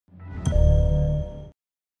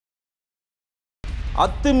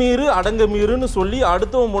அத்துமீறு அடங்கமீறுன்னு சொல்லி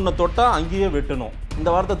அடுத்தவன் பொண்ணை தொட்டா அங்கேயே வெட்டணும். இந்த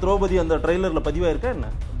வார்த்தை திரௌபதி அந்த ட்ரெய்லரில் பதிவாயிருக்கா என்ன?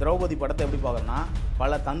 திரௌபதி படத்தை எப்படி பார்க்குறோன்னா,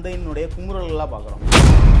 பல தந்தையினுடைய குமுறல்களாக பார்க்குறோம்.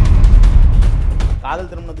 காதல்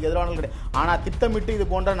திருமணத்துக்கு எதிரானது கிடையாது. ஆனால் திட்டமிட்டு இது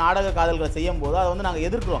போன்ற நாடக காதல்களை செய்யும் போது அதை வந்து நாங்கள்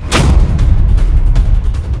எதிர்க்கிறோம்.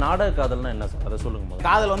 நாடக காதல்னா என்ன சார், அதை சொல்லுங்க.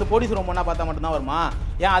 காதல் வந்து கோடீஸ்வரம் பொண்ணா பார்த்தா மட்டும்தான் வருமா?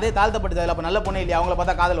 ஏன் அதே தாழ்த்தப்பட்ட ஜாதியில் அப்போ நல்ல பொண்ணே இல்லையா? அவங்கள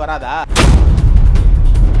பார்த்தா காதல் வராதா?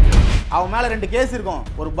 அவன் மேலே 2 கேஸ் இருக்கும்.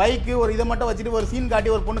 ஒரு பைக்கு ஒரு இதை மட்டும் வச்சுட்டு ஒரு சீன் காட்டி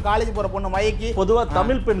ஒரு பொண்ணு காலேஜ் போகிற பொண்ணு மயக்கி. பொதுவாக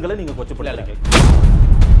தமிழ் பெண்களை நீங்கள் கொச்சப்படல.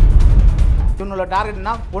 இவனோட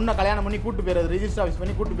டார்கெட்னா பொண்ணை கல்யாணம் பண்ணி கூட்டு போயிடுறது, ரிஜிஸ்டர் ஆஃபீஸ்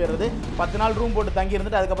பண்ணி கூட்டு போயிடுறது, 10 நாள் ரூம் போட்டு தங்கி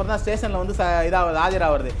இருந்துட்டு அதுக்கப்புறம் தான் ஸ்டேஷனில் வந்து இதாவது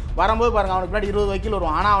ஆஜராகிறது. வரும்போது பாருங்க, அவனுக்கு முன்னாடி 20 வக்கீல்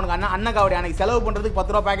வருவான். ஆனால் அவனுக்கு அண்ணன் காவடி அன்னைக்கு செலவு பண்ணுறதுக்கு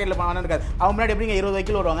 10 ரூபா பேக்கெட்டில் பணம் இருக்காது. அவன் முன்னாடி எப்படிங்க 20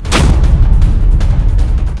 வக்கீல் வருவாங்க?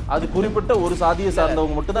 அது குறிப்பிட்ட ஒரு சாதியை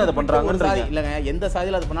சார்ந்தவங்க மட்டும் தான் இதை பண்ணுறாங்க. இல்லைங்க, எந்த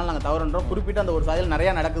சாதியில் அது பண்ணாலும் நாங்கள் தவறுன்றோம். குறிப்பிட்ட அந்த ஒரு சாதியில்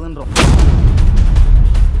நிறையா நடக்குதுன்றோம்.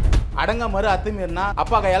 அடங்க மறு அத்துமீறினா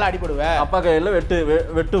அப்பா கையால அடிபடுவேன், அப்பா கையில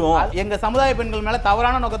வெட்டுவோம். எங்க சமுதாய பெண்கள் மேல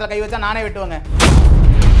தவறான நோக்கத்துல கை வச்சா நானே வெட்டுவேங்க.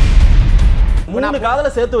 3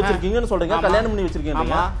 காதலை சேர்த்து வச்சிருக்கீங்கன்னு சொல்றீங்க, கல்யாணம் பண்ணி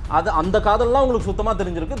வச்சிருக்கீங்க. அது அந்த காதல்லாம் உங்களுக்கு சுத்தமா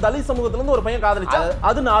தெரிஞ்சிருக்கு. தலித் சமூகத்துல இருந்து ஒரு பையன் காதலிச்சா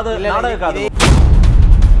அது நாடக காதல்.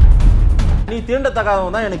 நீ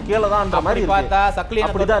தீண்டத்தகாதவன் தான், எனக்கு கீழே தான் மாதிரி பார்த்தா சக்லீன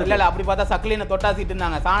அப்படிதான் இல்ல. அப்படி பார்த்தா சக்லீன தொட்டா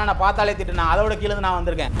திட்டுனாங்க, சாணனை பார்த்தாலே திட்டுனாங்க. அதோட கீழே நான்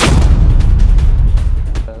வந்திருக்கேன்.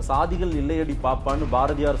 சாதிகள் இல்லையடி பாப்பான்னு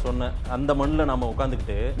பாரதியார் சொன்ன அந்த மண்ணில் நாம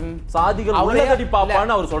உட்காந்துக்கிட்டு சாதிகள் உள்ளதடி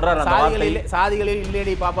பாப்பான்னு அவர் சொல்றாரு. சாதிகளில்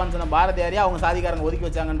இல்லையடி பாப்பான்னு சொன்ன பாரதியாரே அவங்க சாதிக்காரங்க ஒதுக்கி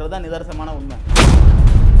வச்சாங்கன்றதுதான் நிதர்சனமான உண்மை.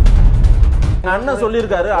 அண்ணன்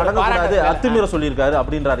சொல்லியிருக்காரு அடங்கக்கூடாது, அத்துமீற சொல்லியிருக்காரு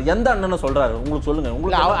அப்படின்றாரு. எந்த அண்ணனை சொல்றாரு உங்களுக்கு சொல்லுங்க.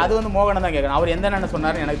 உங்களுக்கு அது வந்து மோகனம் தான் கேட்கணும். அவர் எந்த அண்ணன்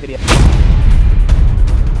சொன்னாருன்னு எனக்கு தெரியாது.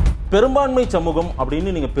 பெரும்பான்மை சமூகம்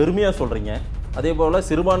அப்படின்னு நீங்க பெருமையா சொல்றீங்க, அதே போல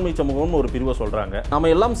சிறுபான்மை சமூகம்னு ஒரு பிரிவை சொல்றாங்க. நம்ம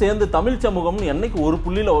எல்லாம் சேர்ந்து தமிழ் சமூகம்னு என்னைக்கு ஒரு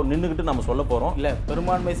புள்ளியில நின்றுகிட்டு நம்ம சொல்ல போறோம்? இல்ல,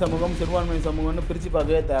 பெரும்பான்மை சமூகம் சிறுபான்மை சமூகம்னு பிரிச்சு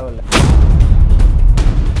பார்க்கவே தேவையில்லை.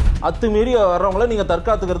 அத்துமீறி வர்றவங்கள நீங்க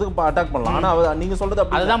தற்காத்துக்கிறதுக்கு அட்டாக் பண்ணலாம். ஆனா நீங்க சொல்றது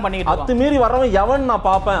அதுதான் பண்ணிட்டு அத்துமீறி வர்றவன் எவன் நான்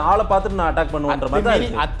பார்ப்பேன், ஆளை பார்த்துட்டு நான் அட்டாக் பண்ணுவேன்ற மாதிரி.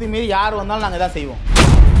 அத்துமீறி யார் வந்தாலும் நாங்க தான் செய்வோம்.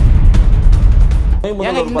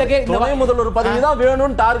 துணை முதல்வர் பதவி தான்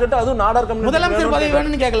வேணும்னு டார்கெட். அதுவும் நாடார் கம்யூனிட்டி முதலமைச்சர் பதவி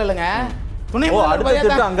வேணும்னு கேட்கலங்க. துணை அடுத்த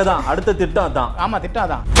திட்டம் அங்கதான், அடுத்த திட்டம் அதான். ஆமா, திட்டம்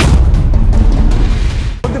அதான்.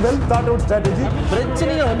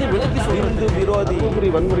 பிரச்சனையை வந்து விலக்கி சொல்லிருந்து விரோதி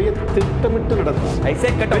வன்முறையை திட்டமிட்டு நடக்கும்.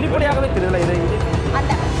 வெளிப்படையாகவே தெரியல.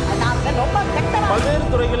 பல்வேறு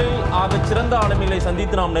துறைகளில் ஆக சிறந்த ஆளுமைகளை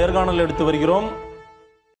சந்தித்து நாம் நேர்காணல் எடுத்து வருகிறோம்.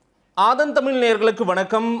 ஆதன் தமிழ் நேயர்களுக்கு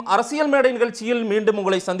வணக்கம். அரசியல் மேடை நிகழ்ச்சியில் மீண்டும்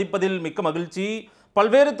உங்களை சந்திப்பதில் மிக்க மகிழ்ச்சி.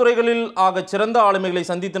 பல்வேறு துறைகளில் ஆக சிறந்த ஆளுமைகளை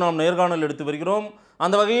சந்தித்து நாம் நேர்காணல் எடுத்து வருகிறோம்.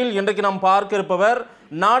 அந்த வகையில் இன்றைக்கு நாம் பார்க்க இருப்பவர்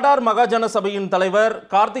நாடார் மகாஜன சபையின் தலைவர்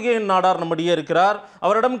கார்த்திகேயன் நாடார் நம்முடைய இருக்கிறார்.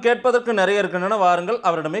 அவரிடம் கேட்பதற்கு நிறைய இருக்கின்றன, வாருங்கள்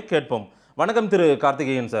அவரிடமே கேட்போம். வணக்கம் திரு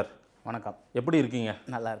கார்த்திகேயன் சார். வணக்கம், எப்படி இருக்கீங்க?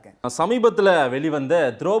 நல்லா இருக்கேன். சமீபத்தில் வெளிவந்த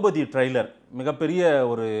திரௌபதி ட்ரெய்லர் மிகப்பெரிய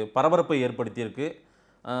ஒரு பரபரப்பை ஏற்படுத்தியிருக்கு.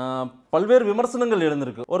 பல்வேறு விமர்சனங்கள்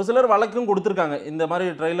எழுந்திருக்கு. ஒரு சிலர் வழக்கும் கொடுத்துருக்காங்க, இந்த மாதிரி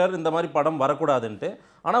ட்ரெய்லர் இந்த மாதிரி படம் வரக்கூடாதுன்ட்டு.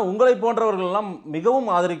 ஆனால் உங்களை போன்றவர்கள்லாம் மிகவும்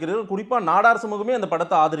ஆதரிக்கிறீர்கள். குறிப்பாக நாடார் சமூகமே அந்த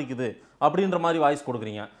படத்தை ஆதரிக்குது அப்படின்ற மாதிரி வாய்ஸ்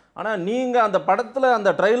கொடுக்குறீங்க. ஆனால் நீங்கள் அந்த படத்தில்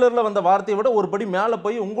அந்த ட்ரெய்லரில் வந்த வார்த்தையை விட ஒரு படி மேலே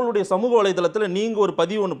போய் உங்களுடைய சமூக வலைதளத்தில் நீங்கள் ஒரு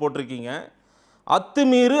பதிவு ஒன்று போட்டிருக்கீங்க.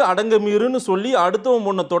 அத்துமீறு அடங்கமீறுன்னு சொல்லி அடுத்தவன்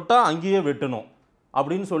பொண்ணை தொட்டால் அங்கேயே வெட்டணும்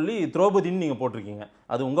அப்படின்னு சொல்லி திரௌபதின்னு நீங்கள் போட்டிருக்கீங்க.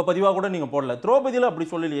 அது உங்கள் பதிவாக கூட நீங்கள் போடல. திரௌபதியில் அப்படி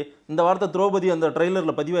சொல்லலையே. இந்த வார்த்தை திரௌபதி அந்த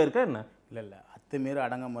ட்ரெய்லரில் பதிவாக இருக்கா என்ன? இல்லை, அத்துமீறு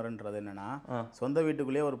அடங்கமறுன்றது என்னென்னா, சொந்த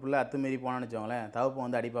வீட்டுக்குள்ளேயே ஒரு பிள்ளை அத்துமீறி போனான்னு வச்சுக்கோங்களேன், தவப்பை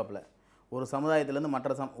வந்து அடிப்பாப்பில். ஒரு சமுதாயத்திலேருந்து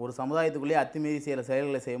மற்ற ஒரு சமுதாயத்துக்குள்ளேயே அத்துமீறி செய்கிற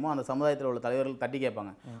செயல்களை செய்யுமோ அந்த சமுதாயத்தில் உள்ள தலைவர்கள் தட்டி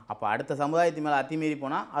கேட்பாங்க. அப்போ அடுத்த சமுதாயத்து மேலே அத்துமீறி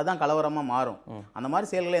போனால் அதுதான் கலவரமாக மாறும். அந்த மாதிரி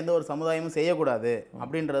செயல்களை எந்த ஒரு சமுதாயமும் செய்யக்கூடாது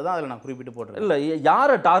அப்படின்றது தான் அதில் நான் குறிப்பிட்டு போட்டிருக்கேன். இல்லை,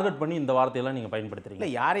 யாரை டார்கெட் பண்ணி இந்த வார்த்தையெல்லாம் நீங்கள் பயன்படுத்துறீங்க?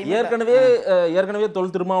 இல்லை, யாரையும் ஏற்கனவே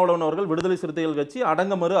தொல் திருமாவளவன் அவர்கள் விடுதலை சிறுத்தைகள் கட்சி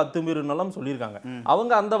அடங்கமறு அத்துமீறுன்னெல்லாம் சொல்லியிருக்காங்க.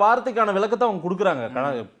 அவங்க அந்த வார்த்தைக்கான விளக்கத்தை அவங்க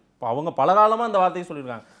கொடுக்குறாங்க. அவங்க பல காலமாக அந்த வார்த்தையை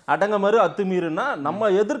சொல்லியிருக்காங்க. அடங்கமறு அத்துமீறுன்னா நம்ம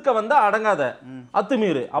எதிர்க்க வந்தா அடங்காத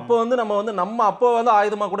அத்துமீறு. அப்போ வந்து நம்ம அப்போ வந்து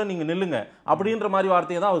ஆயுதமாக கூட நீங்கள் நில்லுங்க அப்படின்ற மாதிரி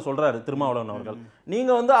வார்த்தையை தான் அவர் சொல்கிறாரு திருமாவளவன் அவர்கள்.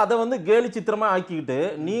 நீங்கள் வந்து அதை வந்து கேலி சித்திரமாக ஆக்கிக்கிட்டு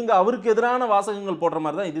நீங்கள் அவருக்கு எதிரான வாசகங்கள் போடுற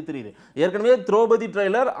மாதிரி தான் இது தெரியுது. ஏற்கனவே திரௌபதி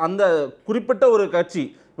ட்ரெய்லர் அந்த குறிப்பிட்ட ஒரு கட்சி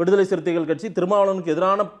விடுதலை சிறுத்தைகள் கட்சி திருமாவளவனுக்கு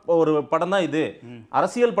எதிரான ஒரு படம் தான் இது,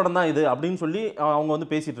 அரசியல் படம் தான் இது அப்படின்னு சொல்லி அவங்க வந்து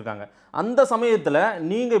பேசிட்டு இருக்காங்க. அந்த சமயத்தில்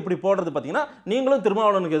நீங்கள் இப்படி போடுறது பார்த்தீங்கன்னா நீங்களும்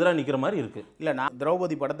திருமாவளவனுக்கு எதிராக நிற்கிற மாதிரி இருக்கு. இல்லை, நான்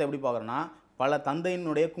திரௌபதி படத்தை எப்படி பார்க்குறேன்னா, பல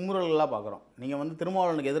தந்தையினுடைய குமுறல்களா பார்க்குறோம். நீங்க வந்து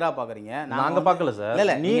திருமாவளவனுக்கு எதிராக பார்க்குறீங்க, நாங்க பார்க்கல சார்.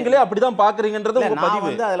 இல்ல நீங்களே அப்படிதான் பார்க்குறீங்கன்றது உங்க பதிவு.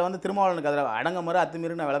 வந்து அதில் வந்து திருமாவளவனுக்கு எதிராக அடங்கமறு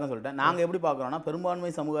அத்துமீறி நான் விளக்கம் சொல்லிட்டேன். நாங்கள் எப்படி பார்க்குறோம்னா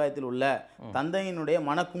பெரும்பான்மை சமுதாயத்தில் உள்ள தந்தையினுடைய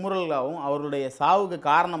மனக்குமுறல்களாகவும் அவருடைய சாவுக்கு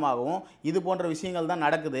காரணமாகவும் இது போன்ற விஷயங்கள் தான்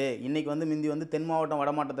நடக்குது. இன்னைக்கு வந்து மிந்தி வந்து தென் மாவட்டம்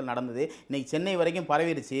வட மாவட்டத்தில் நடந்தது, இன்னைக்கு சென்னை வரைக்கும்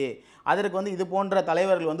பரவிடுச்சு. அதற்கு வந்து இது போன்ற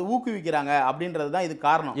தலைவர்கள் வந்து ஊக்குவிக்கிறாங்க அப்படின்றது தான் இது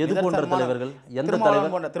காரணம். எது போன்ற தலைவர்கள்?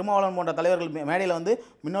 திருமாவளவன் போன்ற தலைவர்கள் மேடையில் வந்து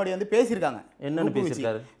முன்னாடி வந்து பேசியிருக்காங்க. என்னன்னு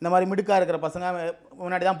பேசியிருக்காரு? இந்த மாதிரி மிடுக்கா இருக்கிற பசங்க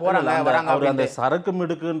முன்னாடி தான் போறாங்க வராங்க. அந்த சரக்கு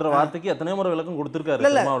மிடுக்குன்ற வார்த்தைக்கு எத்தனை முறை விளக்கம்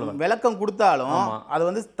கொடுத்திருக்காரு. விளக்கம் கொடுத்தாலும் அது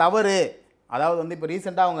வந்து தவறு. அதாவது வந்து இப்போ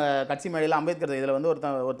ரீசெண்டாக அவங்க கட்சி மேடையில் அம்பேத்கர் இதில் வந்து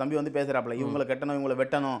ஒரு தம்பி வந்து பேசுகிறாப்புல, இவங்களை கட்டணும் இவங்களை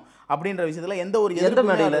வெட்டணும் அப்படின்ற விஷயத்துல எந்த ஒரு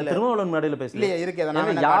திருமாவளவன் மேடையில் பேசலையே இருக்கு.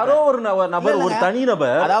 யாரோ ஒரு நபர், ஒரு தனி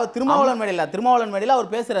நபர், அதாவது திருமாவளவன் மேடையில் அவர்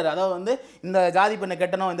பேசுறாரு. அதாவது வந்து இந்த ஜாதி பெண்ணை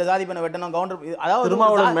கட்டணும், இந்த ஜாதி பெண்ணை வெட்டணும், கவுண்டர், அதாவது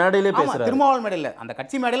திருமாவளவன் மேடையிலே பேசுறாரு. திருமாவளவன் மேடையில் அந்த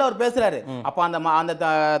கட்சி மேடையில் அவர் பேசுறாரு. அப்ப அந்த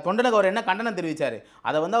தொண்டனுக்கு அவர் என்ன கண்டனம் தெரிவிச்சாரு,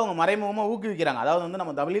 அதை வந்து அவங்க மறைமுகமா ஊக்குவிக்கிறாங்க. அதாவது வந்து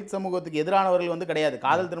நம்ம தலித் சமூகத்துக்கு எதிரானவர்கள் வந்து கிடையாது,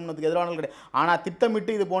 காதல் திருமணத்துக்கு எதிரானவர்கள் கிடையாது. ஆனா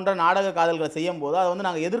திட்டமிட்டு இது போன்ற நாடக காதல் செய்யும் போது அதை வந்து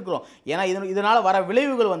நாங்கள் எதிர்க்கிறோம். ஏன்னா இதனால வர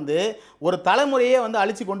விளைவுகள் வந்து ஒரு தலைமுறையே வந்து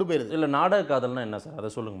அழிச்சு கொண்டு போயிருது. இல்ல நாடக காதல்னா என்ன சார், அதை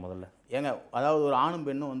சொல்லுங்க முதல்ல. ஏங்க அதாவது ஒரு ஆணும்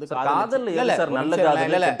பெண்ணும் வந்து காதல் இல்ல சார், நல்ல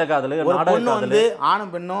காதல் கெட்ட காதல். ஒரு பொண்ணு வந்து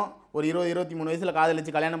ஆணும் பெண்ணும் ஒரு 20-23 வயசுல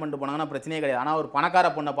காதலிச்சு கல்யாணம் பண்ணிட்டு போனாங்கன்னா பிரச்சனையே கிடையாது. ஆனால் ஒரு பணக்கார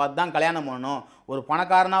பொண்ணை பார்த்து தான் கல்யாணம் பண்ணணும், ஒரு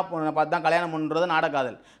பணக்காரனா பொண்ணை பார்த்து தான் கல்யாணம் பண்ணுறது நாடக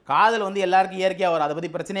காதல். காதல் வந்து எல்லாருக்கும் இயற்கையாக வரும், அதை பற்றி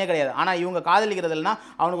பிரச்சனையே கிடையாது. ஆனால் இவங்க காதலிக்கிறதுனா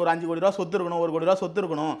அவனுக்கு ஒரு 5 கோடி ரூபா சொத்து இருக்கணும், 1 கோடி ரூபா சொத்து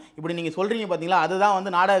இருக்கணும், இப்படி நீங்கள் சொல்கிறீங்க பார்த்தீங்களா, அதுதான்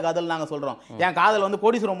வந்து நாடக காதல் நாங்கள் சொல்கிறோம். ஏன் காதல் வந்து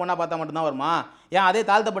கோடீஸ்வரம் பொண்ணா பார்த்தா மட்டும்தான் வருமா? ஏன் அதே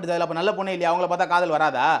தாழ்த்தப்பட்டு அப்போ நல்ல பொண்ணே இல்லையா, அவங்கள பார்த்தா காதல்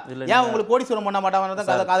வராதா? ஏன் உங்களுக்கு கோடீஸ்வரம் பொண்ணா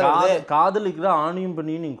மாட்டா காதல்? காதலிக்கிற ஆணையும்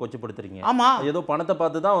பெண்ணையும் நீங்க கொச்சப்படுத்துறீங்க. ஆமா, ஏதோ பணத்தை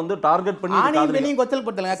பார்த்து தான் வந்து டார்கெட் பண்ணி ஆணையும் பெண்ணையும்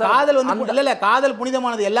கொச்சப்படுத்தலங்க. காதல் வந்து இல்ல காதல்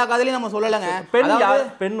புனிதமானது, எல்லா காதலையும் நம்ம சொல்லலங்க.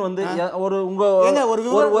 பெண் வந்து ஒரு உங்க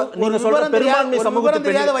நீங்க சொல்ற பெரும்பான்மை சமூகத்துல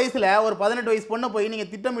தெரியாத வயசுல ஒரு 18 வயசு பொண்ணை போய் நீங்க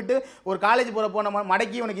திட்டமிட்டு ஒரு காலேஜ் போற பொண்ணை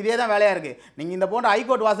மடக்கி உனக்கு இதே தான் வேலையா இருக்கு, நீங்க இந்த போன்ற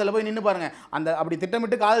ஹைகோர்ட் வாசல்ல போய் நின்னு பாருங்க, அந்த அப்படி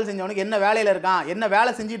திட்டமிட்டு காதல் செஞ்சவனுக்கு என்ன வேலையில இருக்கான், என்ன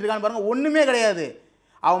வேலை செஞ்சிட்டு இருக்கான்னு பாருங்க. ஒண்ணுமே கிடையாது.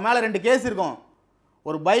 அவன் மேல 2 கேஸ் இருக்கும்.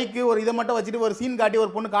 ஒரு பைக்கு ஒரு இதை மட்டும் வச்சுட்டு ஒரு சீன் காட்டி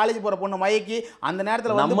ஒரு பொண்ணு காலேஜ் போற பொண்ணு மயக்கி அந்த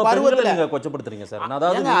நேரத்துல வந்து பருவத்துல நீங்க கொச்சப்படுத்துறீங்க சார்.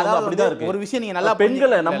 அதாவது அப்படிதான் இருக்கு. ஒரு விஷயம் நீங்க நல்லா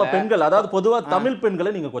பெண்களை, நம்ம பெண்கள், அதாவது பொதுவா தமிழ்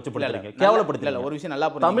பெண்களை நீங்க கொச்சப்படுத்துறீங்க, கேவலப்படுத்துறீங்க. ஒரு விஷயம் நல்லா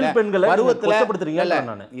தமிழ் பெண்களை பருவத்துல கொச்சப்படுத்துறீங்க.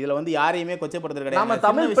 நான் இதுல வந்து யாரையுமே கொச்சப்படுத்துறது கிடையாது. நம்ம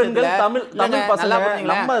தமிழ் பெண்கள், தமிழ் பசங்க,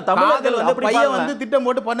 நம்ம தமிழர்கள் வந்து பையன் வந்து திட்டம்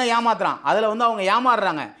போட்டு பண்ண ஏமாத்துறான், அதுல வந்து அவங்க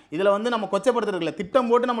ஏமாறுறாங்க. இதுல வந்து நம்ம கொச்சப்படுத்துறது இல்ல, திட்டம்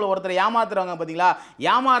போட்டு நம்மள ஒருத்தர் ஏமாத்துறாங்க பாத்தீங்களா,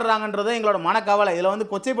 ஏமாறுறாங்கன்றது எங்களோட மனக்கவலை. இதுல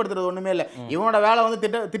வந்து கொச்சைப்படுத்துறது ஒண்ணுமே இல்ல. இவனோட வேலை வந்து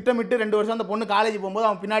திட்டமிட்டு 2 வருஷம் அந்த பொண்ணு காலேஜ் போகும்போது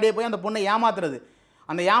அவன் பின்னாடியே போய் அந்த பொண்ணை ஏமாத்துறது,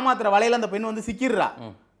 அந்த ஏமாத்துற வலையில அந்த பெண் வந்து சிக்கிடுறா.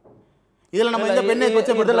 இதுல நம்ம இந்த பெண்ணை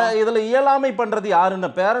கொச்சப்படுத்தலாம். இதுல இயலாமை பண்றது யாருன்னா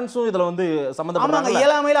பேரண்ட்ஸும் இதுல வந்து சம்பந்தப்பட்டாங்க.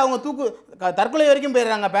 இயலாமையில அவங்க தற்கொலை வரைக்கும்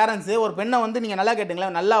போயிடுறாங்க பேரண்ட்ஸ். ஒரு பெண்ணை வந்து நீங்க நல்லா கேட்டீங்களா,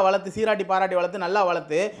 நல்லா வளர்த்து சீராட்டி பாராட்டி வளர்த்து நல்லா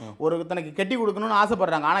வளர்த்து ஒரு தனக்கு கட்டி கொடுக்கணும்னு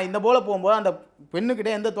ஆசைப்படுறாங்க. ஆனா இந்த போல போகும்போது அந்த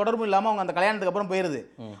பெண்ணுக்கிட்ட எந்த தொடர்பும் இல்லாம அவங்க அந்த கல்யாணத்துக்கு அப்புறம் போயிருது.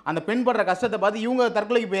 அந்த பெண் படுற கஷ்டத்தை பார்த்து இவங்க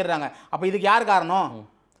தற்கொலைக்கு போயிடுறாங்க. அப்ப இதுக்கு யார் காரணம்?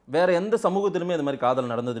 வேற எந்த சமூகத்திலுமே இந்த மாதிரி காதல்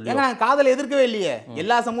நடந்தது இல்லையா? நாங்க காதல் எதிர்க்கவே இல்லையே,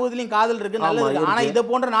 எல்லா சமூகத்திலையும் காதல் இருக்கு, நல்லது இருக்கு. ஆனா இதை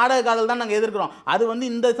போன்ற நாடக காதல் தான் நாங்க எதிர்க்கிறோம். அது வந்து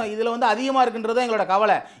இந்த இதுல வந்து அதிகமா இருக்குன்றது எங்களோட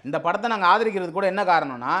கவலை. இந்த படத்தை நாங்க ஆதரிக்கிறது கூட என்ன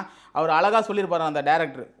காரணம்னா, அவர் அழகா சொல்லியிருப்பாரு அந்த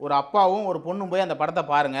டைரக்டர், ஒரு அப்பாவும் ஒரு பொண்ணும் போய் அந்த படத்தை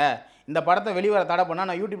பாருங்க, இந்த படத்தை வெளிவர தடை பண்ணா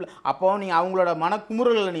நான் யூடியூப்ல அப்பவும் நீங்க அவங்களோட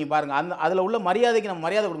மனக்குமுறல்களை நீங்க பாருங்க. அந்த அதுல உள்ள மரியாதைக்கு நம்ம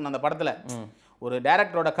மரியாதை கொடுக்கணும். அந்த படத்துல ஒரு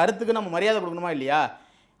டைரக்டரோட கருத்துக்கு நம்ம மரியாதை கொடுக்கணுமா இல்லையா?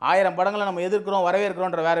 1000 படங்களை நம்ம எதிர்க்கிறோம்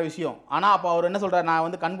வரவேற்கிறோன்ற வேற விஷயம். ஆனால் அப்போ அவர் என்ன சொல்கிறார், நான்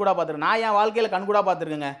வந்து கண்கூடாக பார்த்துருக்கேன். நான் என் வாழ்க்கையில் கண்கூடாக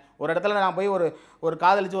பார்த்துருக்கேங்க. ஒரு இடத்துல நான் போய் ஒரு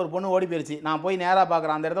காதலிச்சு ஒரு பொண்ணு ஓடி போயிடுச்சு, நான் போய் நேராக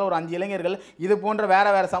பார்க்குறேன். அந்த இடத்துல ஒரு 5 இளைஞர்கள் இது போன்ற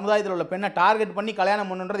வேற சமுதாயத்தில் உள்ள பெண்ணை டார்கெட் பண்ணி கல்யாணம்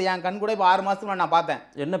பண்ணுன்றது என் கண் கூட இப்போ 6 மாதத்துக்கு நான் பார்த்தேன்.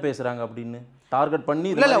 என்ன பேசுகிறாங்க அப்படின்னு டார்கெட் பண்ணி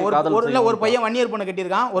ஒரு பையன் வன்னியர் பொண்ணை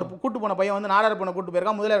கட்டியிருக்கான், ஒரு கூட்டு போன பையன் வந்து நாடார் பொண்ணை கூட்டு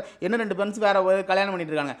போயிருக்கான். முதல்ல என்ன 2 பெண்ஸ் வேற கல்யாணம்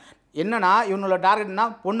பண்ணிட்டு இருக்காங்க. என்னன்னா இவனோட டார்கெட்னா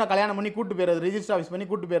பொண்ணை கல்யாணம் பண்ணி கூட்டு போயிடுறது, ரிஜிஸ்டர் ஆஃபீஸ் பண்ணி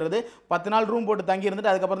கூட்டு போயிடுறது, 10 நாள் ரூம் போட்டு தங்கி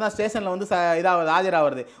இருந்துட்டு அதுக்கப்புறம் தான் ஸ்டேஷனில் வந்து இதாவது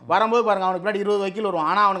ஆஜராகிறது. வரும்போது பாருங்க அவனுக்கு முன்னாடி 20 வக்கீல் வருவான்.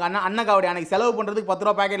 ஆனால் அவனுக்கு அண்ணன் காவடி அன்னைக்கு செலவு பண்ணுறதுக்கு 10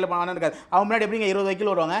 ரூபா பாக்கெட்டில் பணம் இருக்காது. அவன் முன்னாடி எப்படிங்க 20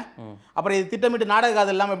 வக்கீல் வருவாங்க? அப்புறம் இது திட்டமிட்டு நாடக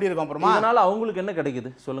காதல் இல்லாமல் எப்படி இருக்கும்? அப்புறமா அதனால அவங்களுக்கு என்ன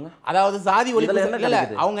கிடைக்குது சொல்லுங்க? அதாவது சாதி ஒழிப்பு இல்லை,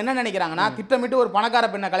 அவங்க என்ன நினைக்கிறாங்கன்னா, திட்டமிட்டு ஒரு பணக்கார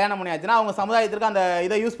பெண்ணை கல்யாணம் பண்ணியாச்சுன்னா அவங்க சமுதாயத்திற்கு அந்த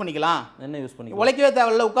இதை யூஸ் பண்ணிக்கலாம். என்ன யூஸ் பண்ணி உழைக்கவே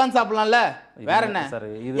தேவையில்ல, உட்கார்ந்து சாப்பிடலாம்ல, வேற என்ன?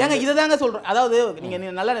 ஏங்க இதுதாங்க சொல்றேன். அதாவது நீங்க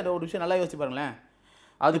நல்லா ஒரு விஷயம் நல்லா யோசிச்சு பாருங்களேன்.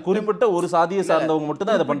 அது குறிப்பிட்ட ஒரு சாதியை சார்ந்தவங்க மட்டும்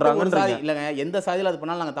தான் இதை பண்றாங்க இல்லைங்க, எந்த சாதியில் அது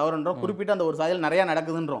பண்ணாலும் நாங்கள் தவறுன்றோம். குறிப்பிட்ட அந்த ஒரு சாதியில் நிறைய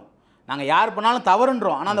நடக்குதுன்றோம். நாங்கள் யார் பண்ணாலும்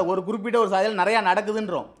தவறுன்றோம். ஆனால் அந்த ஒரு குறிப்பிட்ட ஒரு சாதியில் நிறைய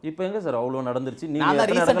நடக்குதுன்றோம். இப்போ எங்க சார் அவ்வளோ நடந்துருச்சு? நான்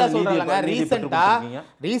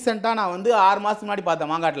ரீசெண்டாக நான் வந்து 6 மாதத்துக்கு முன்னாடி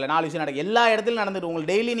பார்த்தேன் மாங்காட்டில் 4 விஷயம் நடக்கும். எல்லா இடத்துலையும் நடந்துட்டு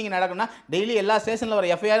உங்களுக்கு டெய்லி நீங்கள் நடக்கணும்னா டெய்லி எல்லா ஸ்டேஷனில்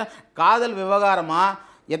வர எஃப்ஐஆர் காதல் விவகாரமாக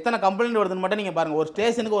எத்தனை கம்ப்ளைண்ட் வருதுன்னு மட்டும் நீங்க பாருங்க. ஒரு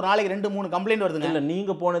ஸ்டேஷனுக்கு ஒரு நாளைக்கு 2-3 கம்ப்ளைண்ட் வருதுங்க. இல்ல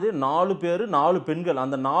நீங்க போனது 4 பேர் 4 பெண்கள்,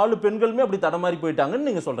 அந்த 4 பெண்களுமே அப்படி தடமாறி போயிட்டாங்கன்னு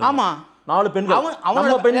நீங்க சொல்றீங்க. ஆமா 4 பெண்கள்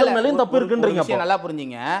அவங்க பெண்கள் மேலயும் தப்பு இருக்குன்றீங்க. நல்லா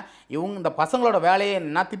புரிஞ்சுங்க. இவங்க இந்த பசங்களோட வேலையே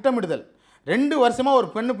என்ன திட்டமிடுதல். 2 வருஷமா ஒரு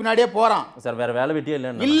பெண்ணு பின்னாடியே போறான் சார். வேற வேலை வெட்டியே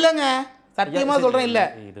இல்லங்க, சத்தியமா சொல்றேன். இல்ல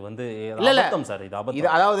இது வந்து அபத்தம் சார். இது அபத்தம். இது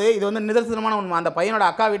அதாவது இது வந்து நிதர்சனமான உண்மை. அந்த பையனோட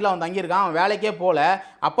அக்கா வீட்டில் அவன் தங்கியிருக்கான். அவன் வேலைக்கே போல,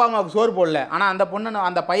 அப்பா அம்மாவுக்கு சோறு போடல. ஆனா அந்த பொண்ணு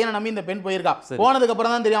அந்த பையனை நம்பி இந்த பெண் போயிருக்கா. போனதுக்கு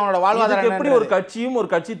அப்புறம் தான் தெரியும் அவனோட வாழ்வாதாரம். எப்படி ஒரு கட்சியும் ஒரு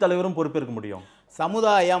கட்சி தலைவரும் பொறுப்பேற்க முடியும்?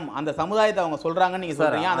 சமுதாயம், அந்த சமுதாயத்தை அவங்க சொல்றாங்கன்னு நீங்க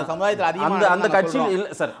சொல்றீங்க. அந்த சமுதாயத்தில் அதிகமாக அந்த கட்சியில் இல்ல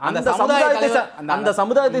சார். அந்த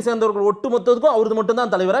சமுதாயத்தை சேர்ந்தவர்கள் ஒட்டுமொத்தத்துக்கும் அவருக்கு மட்டும்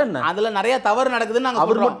தான் தலைவரா என்ன? அதுல நிறைய தவறு நடக்குதுன்னு நாங்க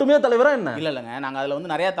அவர் மட்டுமே தலைவரா என்ன? இல்லங்க, நாங்க அதுல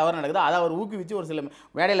வந்து நிறைய தவறு நடக்குது. அதை அவர் ஊக்குவிச்சு ஒரு சில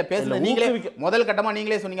மேடையில பேசுனது நீங்களே முதல் கட்டமா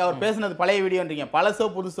நீங்களே சொன்னீங்க. அவர் பேசுனது பழைய வீடியோன்றீங்க. பழசோ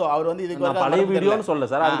புதுசோ அவர் வந்து இதுக்கு பழைய வீடியோன்னு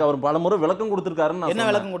சொல்ல சார். அதுக்கு அவர் பலமுறை விளக்கம் கொடுத்திருக்காருன்னு. என்ன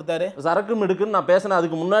விளக்கம் கொடுத்தாரு? சரக்கு எடுக்குன்னு நான் பேசினேன்.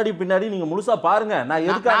 அதுக்கு முன்னாடி பின்னாடி நீங்க முழுசா பாருங்க. நான்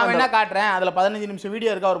என்ன காட்டுறேன். அதுல 15 நிமிஷம்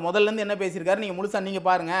வீடியோ இருக்கு. அவர் முதல்ல இருந்து என்ன பேசியிருக்காரு நீங்க முழுசா நீங்க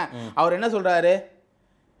பாருங்க. அவர் என்ன சொல்றாரு?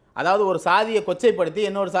 அதாவது ஒரு சாதியை கொச்சைப்படுத்தி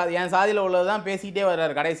இன்னொரு சாதி, என் சாதியில் உள்ளதான் பேசிக்கிட்டே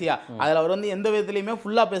வர்றாரு கடைசியா. அதுல அவர் வந்து எந்த விதத்திலையுமே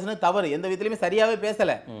ஃபுல்லா பேசுனது தவறு, எந்த விதத்திலையுமே சரியாவே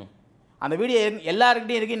பேசல. அந்த வீடியோ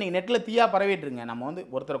எல்லாருக்கிட்டையும் இருக்கு. இன்னைக்கு நெட்ல தீயா பரவிட்டு இருங்க. நம்ம வந்து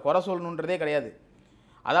ஒருத்தர் குறை சொல்லணுன்றதே கிடையாது.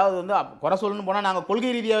 அதாவது வந்து குறை சொல்லணும்னு போனால் நாங்கள் கொள்கை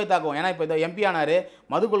ரீதியாகவே தாக்குவோம். ஏன்னா இப்போ இந்த எம்பி ஆனார்,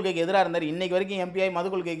 மது கொள்கைக்கு எதிராக இருந்தார். இன்னைக்கு வரைக்கும் எம்பி ஆகி மது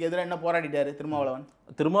கொள்கைக்கு எதிராக என்ன போராடிட்டாரு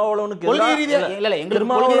திருமாவளவனுக்கு கொள்கை ரீதியாக இல்லை,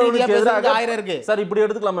 எங்களுக்கு எதிராக 1000 இருக்கு சார். இப்படி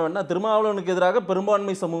எடுத்துக்கலாமா வேணா? திருமாவளவனுக்கு எதிராக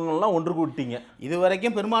பெரும்பான்மை சமூகங்கள்லாம் ஒன்று கூட்டிங்க. இது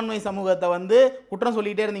வரைக்கும் பெரும்பான்மை சமூகத்தை வந்து குற்றம்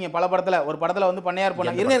சொல்லிட்டே இருந்தீங்க. பல படத்துல, ஒரு படத்துல வந்து பண்ணையார்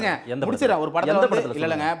பொண்ணு இருங்க முடிச்சிடறேன். ஒரு படத்துல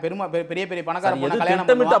இல்லைங்க, பெரிய பெரிய பணக்கார பொண்ணு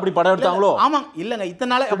கல்யாணம் அப்படி படம் எடுத்தாங்களோ? ஆமா இல்லங்க,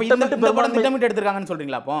 இத்தனை நாள் இந்த படம் திட்டமிட்டு எடுத்திருக்காங்கன்னு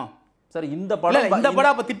சொல்றீங்களா? அப்போ சார் இந்த படம்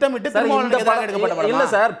அப்ப திட்டமிட்டு இல்ல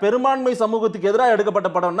சார். பெரும்பான்மை சமூகத்துக்கு எதிராக எடுக்கப்பட்ட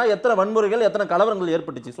படம்னா எத்தனை வன்முறைகள் எத்தனை கலவரங்கள்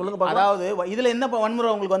ஏற்பட்டுச்சு சொல்லுங்க. அதாவது இதுல என்ன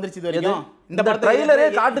வன்முறை உங்களுக்கு வந்துருச்சு வரைக்கும்? இந்த ட்ரைலரே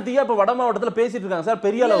காட்டுத்தீயா இப்ப வட மாவட்டத்துல பேசிட்டு இருக்காங்க சார்.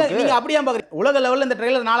 பெரிய அளவுக்கு நீங்க அப்படியே பாக்குறீங்க. உலக லெவல்ல இந்த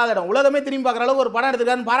ட்ரைலர் 4வது இடம், உலகமே திரும்பி பாக்குற அளவுக்கு ஒரு படம்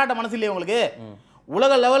எடுத்துருக்காருன்னு பாராட்ட மனசு இல்லையா உங்களுக்கு?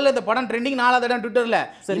 உலக லெவல்ல இந்த படம் ட்ரெண்டிங் 4வது இடம் ட்விட்டர்ல.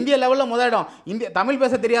 இந்திய லெவல்ல முதல் இடம். இந்திய தமிழ்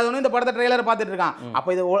பேச தெரியாதவனும் இந்த படத்தை ட்ரெய்லரை பார்த்துட்டு இருக்கான்.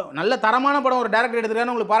 அப்ப இது நல்ல தரமான படம் ஒரு டைரக்டர்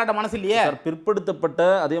எடுத்துருக்கான்னு உங்களுக்கு பாராட்ட மனசு இல்லையே? பிற்படுத்தப்பட்ட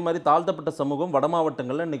அதே மாதிரி தாழ்த்தப்பட்ட சமூகம் வட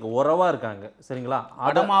மாவட்டங்கள்ல இன்னைக்கு உறவா இருக்காங்க. சரிங்களா?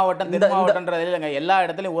 வட மாவட்டம் தென் மாவட்டம்ன்றது இல்லைங்க, எல்லா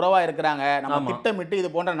இடத்துலயும் உறவா இருக்கிறாங்க. நம்ம திட்டமிட்டு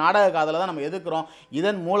இது போன்ற நாடக காதலை தான் நம்ம எதிர்க்கிறோம்.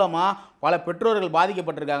 இதன் மூலமா பல பெற்றோர்கள்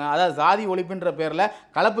பாதிக்கப்பட்டிருக்காங்க. அதாவது சாதி ஒழிப்புன்ற பேர்ல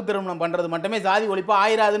கலப்பு திருமணம் பண்றது மட்டுமே சாதி ஒழிப்பு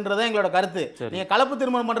ஆயிராதுன்றதான் எங்களோட கருத்து. நீங்க கலப்பு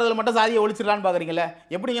திருமணம் பண்றதுல மட்டும் சாதியை ஒழிச்சிடலான்னு பாக்குறீங்களா?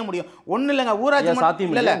 எப்படிங்க முடியும்? ஒண்ணு இல்லைங்க, ஊராட்சி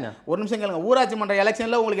இல்ல ஒரு நிமிஷம் கேளுங்க. ஊராட்சி மன்ற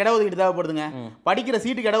எலெக்ஷன்ல உங்களுக்கு இடஒதுக்கீடு தேவைப்படுதுங்க. படிக்கிற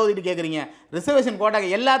சீட்டுக்கு இடஒதுக்கீடு கேக்குறீங்க, ரிசர்வேஷன்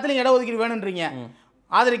கோட்டாக்கு எல்லாத்துலயும் இடஒதுக்கீடு வேணும்ன்றீங்க.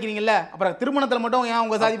 ஆதரிக்கிறீங்கல்ல, அப்புறம் திருமணத்துல மட்டும் ஏன்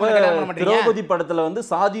உங்க சாதி கல்யாணம் பண்றீங்க? திரௌபதி படத்துல வந்து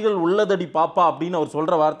சாதிகள் உள்ளதடி பாப்பா அப்படின்னு அவர்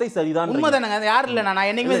சொல்ற வார்த்தை சரிதான். உண்மைதானங்க, யாரு இல்ல, நான்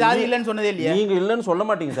என்னைக்குமே சாதி இல்லன்னு சொன்னதே இல்லையா? நீங்க இல்லன்னு சொல்ல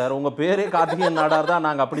மாட்டீங்க சார். உங்க பேரே கார்த்திகேயன் நாடார் தான்,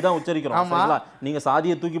 நாங்க அப்படிதான் உச்சரிக்கிறோம். நீங்க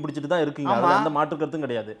சாதியை தூக்கி பிடிச்சிட்டு தான் இருக்கீங்க, அதுல எந்த மாற்று கருத்தும்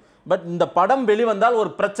கிடையாது. பட் இந்த படம் வெளிவந்தால் ஒரு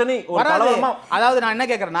பிரச்சனை, ஒரு கலவரமா. அதாவது நான் என்ன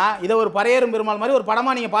கேட்கறேன்னா, இதை ஒரு பரையேறும் பெருமாள் மாதிரி ஒரு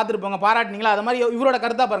படமா நீங்க பாத்துட்டு போங்க, பாராட்டினீங்களா? அது மாதிரி இவரோட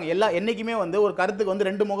கருத்தா பாருங்க. எல்லா என்னைக்குமே வந்து ஒரு கருத்துக்கு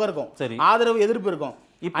வந்து 2 முகம் இருக்கும். ஆதரவு எதிர்ப்பு இருக்கும்.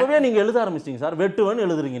 இப்பவே நீங்க எழுத ஆரம்பிச்சீங்க சார். வெட்டுவன்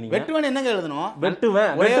எழுதுறீங்க. நீங்க வெட்டுவன் என்னங்க எழுதணும்?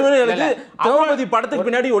 வெட்டுவன் எழுதி திரௌபதி படத்துக்கு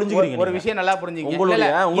பின்னாடி ஒளிஞ்சுக்கிறீங்க. ஒரு விஷயம் நல்லா புரிஞ்சுங்க.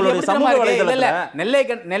 உங்களுடைய சமூக வலைதளத்துல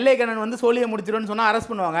நெல்லை கண்ணன் வந்து சோழியை முடிச்சிருன்னு சொன்னா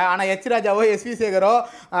அரெஸ்ட் பண்ணுவாங்க. ஆனா எச் ராஜாவோ எஸ்வி சேகரோ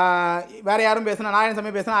வேற யாரும் பேசினா,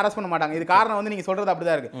 நாராயணசாமி பேசினா அரெஸ்ட் பண்ண மாட்டாங்க. இது காரணம் வந்து நீங்க சொல்றது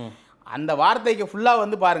அப்படிதான் இருக்கு. அந்த வார்த்தைக்கு ஃபுல்லா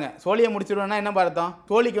வந்து பாருங்க, சோழியை முடிச்சிருவோம்னா என்ன அர்த்தம்?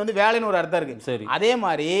 தோழிக்கு வந்து வேலைன்னு ஒரு அர்த்தம் இருக்கு. அதே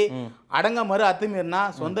மாதிரி அடங்க மறு அத்துமீறினா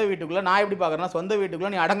சொந்த வீட்டுக்குள்ள, நான் எப்படி பாக்குறேன்னா, சொந்த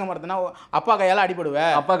வீட்டுக்குள்ள நீ அடங்க மறுத்தனா அப்பா கையால அடிபடுவ,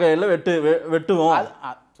 அப்பா கையால வெட்டுவோம்.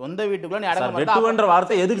 சொந்த வீட்டுக்குள்ள நீ அடங்க வெட்டுவன்ற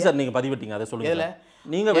வார்த்தை எதுக்கு சார் நீங்க பதிவிட்டீங்க? அதை சொல்லுங்க.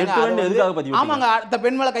 நீங்க வெட்டுவன் எதுக்காக பதிவு? ஆமாங்க, அந்த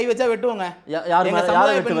பெண் மேல கை வச்சா வெட்டுவாங்க.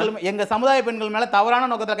 எங்க சமுதாய பெண்கள் மேல தவறான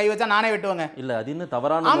நோக்கத்துல கை வச்சா நானே வெட்டுவாங்க. இல்ல அது என்ன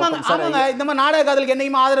தவறான? ஆமாங்க, இந்த மாதிரி நாடக காதலுக்கு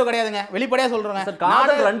என்னைக்குமே ஆதரவு கிடையாதுங்க. வெளிப்படையா சொல்றேங்க.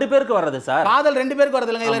 காதல் 2 பேருக்கு வர்றது சார். காதல் 2 பேருக்கு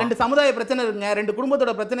வரது இல்லைங்க. இதுல 2 சமுதாய பிரச்சனை இருக்குங்க, 2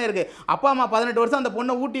 குடும்பத்தோட பிரச்சனை இருக்கு. அப்பா அம்மா 18 வருஷம் அந்த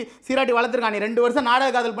பொண்ணை ஊட்டி சீராட்டி வளர்த்துருக்கான். நீ 2 வருஷம்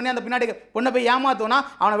நாடக காதல் பண்ணி அந்த பின்னாடி பொண்ணை போய் ஏமாத்தோனா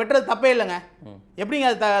அவனை வெட்டுறது தப்பே இல்லைங்க. எப்படிங்க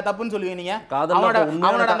அது தப்புன்னு சொல்லுவீங்க நீங்க?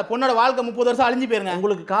 அவனோட அந்த பொண்ணோட வாழ்க்கை 30 வருஷம் அழிஞ்சு போயிருங்க.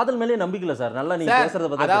 உங்களுக்கு காதல் மேலே நம்பிக்கை இல்ல சார். நல்லா நீங்க பேசுறத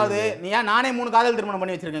பத்தி. அதாவது நானே 3 காதல் திருமணம்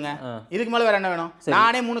பண்ணி வச்சிருக்கேங்க. இதுக்கு மேல வேற என்ன வேணும்?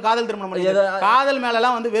 நானே 3 காதல் திருமணம் பண்ணி, காதல் மேல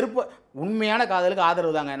எல்லாம் வந்து வெறுப்பு. உண்மையான காதலுக்கு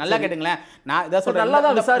ஆதரவு தாங்க. நல்லா கேட்டுங்களேன். நான் இத சொல்றேன். நல்லா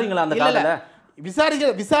தான் விசாரிங்களா அந்த காதல.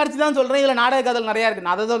 விசாரிச்சு தான் சொல்றேன். இதுல நாடக காதல் நிறைய இருக்கு.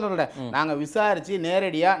 நான் அதை தான் சொல்றேன். நாங்க விசாரிச்சு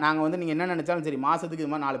நேரடியா நாங்க வந்து நீங்க என்ன நினைச்சாலும் சரி மாசத்துக்கு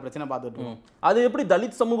இது மாதிரி 4 பிரச்சனை பார்த்துட்டு இருக்கோம். அது எப்படி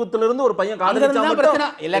தலித் சமூகத்துல இருந்து ஒரு பையன் காதலிச்சா பிரச்சனை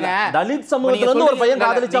இல்லங்க. தலித் சமூகத்துல இருந்து ஒரு பையன்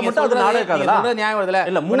காதலிச்சா மட்டும் அது நாடக காதலா? நியாயம் வருதுல.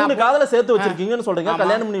 இல்ல 3 காதலை சேர்த்து வச்சிருக்கீங்கன்னு சொல்றீங்க,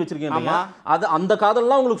 கல்யாணம் பண்ணி வச்சிருக்கீங்க. அது அந்த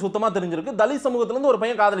காதல்லாம் உங்களுக்கு சுத்தமா தெரிஞ்சிருக்கு. தலித் சமூகத்துல இருந்து ஒரு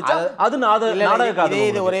பையன் காதலிச்சா அது நாடக காதல்.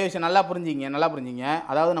 இது ஒரே விஷயம் நல்லா புரிஞ்சுங்க.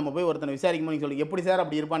 அதாவது நம்ம போய் ஒருத்தனை விசாரிக்கும் போது சொல்லி எப்படி சார்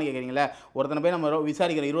அப்படி இருப்பான்னு கேக்குறீங்களா? ஒருத்தனை போய் நம்ம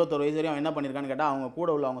விசாரிக்கிற 21 வயசு வரையும் அவன் என்ன பண்ணிருக்கான்னு கேட்டா அவங்க கூட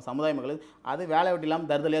உள்ள அவங்க சமுதாய மக்களுக்கு அது வேலை வெட்டி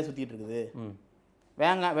இல்லாமல் தருதலையாக சுற்றிட்டு இருக்குது.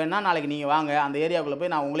 வேணா நாளைக்கு நீங்கள் வாங்க அந்த ஏரியாவுக்குள்ளே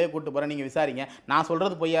போய் நான் உங்களே கூப்பிட்டு போகிறேன், நீங்கள் விசாரிங்க. நான்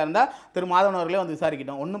சொல்கிறது பொய்யா இருந்தால் திரு மாதவன் அவர்களே வந்து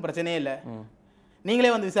விசாரிக்கிட்டோம், ஒன்றும் பிரச்சனையே இல்லை. நீங்களே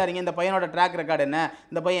வந்து விசாரிங்க. இந்த பையனோட ட்ராக் ரெக்கார்டு என்ன,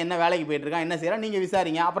 இந்த பையன் என்ன வேலைக்கு போயிட்டு இருக்கான், என்ன செய்யறான், நீங்கள்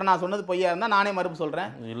விசாரிங்க. அப்புறம் நான் சொன்னது பொய்யா இருந்தால் நானே மறுப்பு சொல்கிறேன்.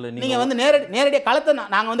 நீங்கள் வந்து நேரடியாக களத்தை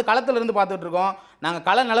நாங்கள் வந்து களத்தில் இருந்து பார்த்துட்டு இருக்கோம். நாங்கள்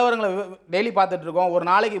கள நிலவரங்களை டெய்லி பார்த்துட்டு இருக்கோம். ஒரு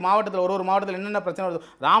நாளைக்கு மாவட்டத்தில் ஒரு மாவட்டத்தில் என்னென்ன பிரச்சனை வருது,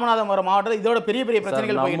 ராமநாதபுரம் மாவட்டத்தில் இதோட பெரிய பெரிய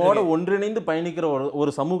பிரச்சனைகள் நம்மோட ஒன்றிணைந்து பயணிக்கிற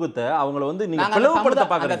ஒரு சமூகத்தை அவங்கள வந்து நீங்க பிளவுபடுத்த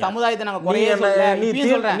பார்க்குற சமுதாயத்தை நாங்கள் குறைய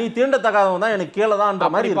நீ தீண்டத்தகாதவன் தான் எனக்கு கீழே தான்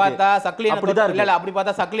மாதிரி பார்த்தா சக்லியனை இல்லை அப்படி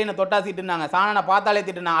பார்த்தா சக்லியனை தொட்டா சீட்டுனாங்க, சாணனை பார்த்தாலே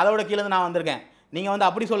திட்டுனாங்க. அதோட கீழே நான் வந்திருக்கேன். நீங்கள் வந்து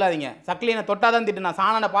அப்படி சொல்லாதீங்க. சக்லியனை தொட்டாதான் திட்டுனா,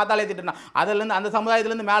 சாணனை பார்த்தாலே திட்டுனா. அதிலேருந்து அந்த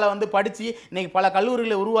சமுதாயத்துலேருந்து மேலே வந்து படித்து இன்னைக்கு பல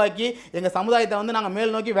கல்லூரிகளை உருவாக்கி எங்கள் சமுதாயத்தை வந்து நாங்கள்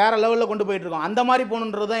மேல் நோக்கி வேற லெவலில் கொண்டு போயிட்டு இருக்கோம். அந்த மாதிரி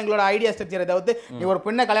போகணுன்றது தான் எங்களோட ஐடியா ஸ்ட்ரக்சரை தவிர்த்து நீ ஒரு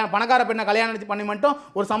பெண்ணை பணக்கார பெண்ணை கல்யாணம் பண்ணி மட்டும்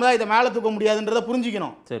ஒரு சமுதாயத்தை மேலே தூக்க முடியாதுன்றதை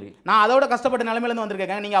புரிஞ்சுக்கணும். சரி, நான் அதோட கஷ்டப்பட்ட நிலைமையிலேருந்து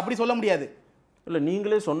வந்திருக்கேன். நீங்கள் அப்படி சொல்ல முடியாது. இல்லை,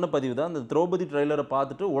 நீங்களே சொன்ன பதிவு தான். அந்த திரௌபதி ட்ரெய்லரை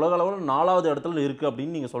பார்த்துட்டு உலக அளவில் 4வது இடத்துல இருக்குது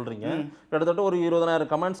அப்படின்னு நீங்கள் சொல்கிறீங்க. கிட்டத்தட்ட ஒரு 20,000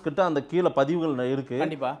 கமெண்ட்ஸ் கிட்ட அந்த கீழே பதிவுகள் இருக்குது.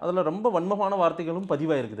 கண்டிப்பாக அதில் ரொம்ப வன்மமான வார்த்தைகளும்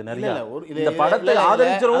பதிவாயிருக்குது நிறைய. இந்த படத்தை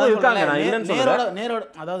ஆதரிக்கிறவங்க இருக்காங்க, நான் இல்லைன்னு சொல்றேன்.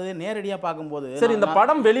 அதாவது நேரடியாக பார்க்கும்போது சரி, இந்த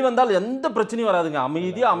படம் வெளிவந்தால் எந்த பிரச்சனையும் வராதுங்க.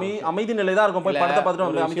 அமைதி நிலை தான் இருக்கும். போய் படத்தை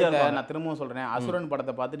பார்த்துட்டு அமைதியாக இருக்கும். நான் திரும்பவும் சொல்கிறேன், அசுரன்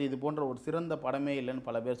படத்தை பார்த்துட்டு இது போன்ற ஒரு சிறந்த படமே இல்லைன்னு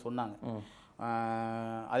பல பேர் சொன்னாங்க.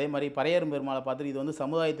 அதே மாதிரி பரையரும் பெருமாளை பார்த்துட்டு இது வந்து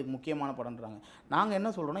சமுதாயத்துக்கு முக்கியமான படம்ன்றாங்க. நாங்கள் என்ன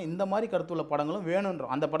சொல்கிறோன்னா இந்த மாதிரி கருத்துள்ள படங்களும்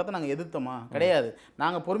வேணுன்றோம். அந்த படத்தை நாங்கள் எதிர்த்தோமா? கிடையாது.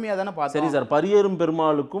 நாங்கள் பொறுமையாக தானே பார்த்தோம். சரி சார், பரியரும்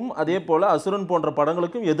பெருமாளுக்கும் அதே போல் அசுரன் போன்ற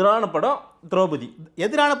படங்களுக்கும் எதிரான படம் திரௌபதி.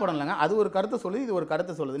 எதிரான படம் இல்லைங்க, அது ஒரு கருத்தை சொல்லுது, இது ஒரு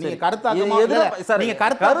கருத்தை சொல்லுது. நீங்கள்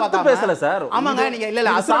கருத்து பேசல சார். ஆமாங்க, நீங்கள்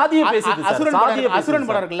இல்லை சாதியை பேசுது. அசுரன்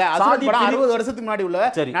படம் இருக்குல்ல, அசுரன் படம் 60 வருஷத்துக்கு முன்னாடி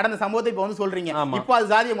உள்ள நடந்த சம்பவத்தை இப்போ வந்து சொல்கிறீங்க. இப்போ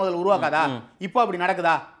அது சாதியை முதல்ல உருவாக்காதா? இப்போ அப்படி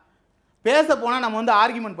நடக்குதா? பேச போனால் நம்ம வந்து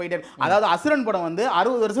ஆர்குமெண்ட் போயிட்டே. அதாவது அசுரன் படம் வந்து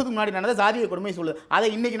 60 வருஷத்துக்கு முன்னாடி நடந்த சாதிய கொடுமை சொல்லுது.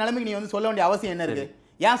 அதை இன்னைக்கு நிலைமைக்கு நீ வந்து சொல்ல வேண்டிய அவசியம் என்ன இருக்கு?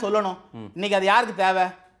 ஏன் சொல்லணும்? இன்னைக்கு அது யாருக்கு தேவை?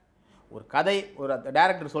 ஒரு கதை, ஒரு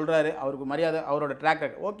டைரக்டர் சொல்கிறாரு, அவருக்கு மரியாதை, அவரோட ட்ராக்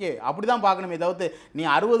ரெக்கார்ட் ஓகே, அப்படி தான் பார்க்கணுமே தவிர்த்து நீ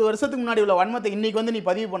 60 வருஷத்துக்கு முன்னாடி உள்ள வன்மத்தை இன்னைக்கு வந்து நீ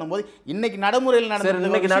பதிவு பண்ணும்போது இன்னைக்கு நடைமுறையில்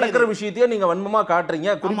நடக்கிற விஷயத்தையே நீங்க வன்மமா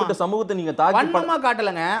காட்டுறீங்க. குறிப்பிட்ட சமூகத்தை நீங்க வன்மமா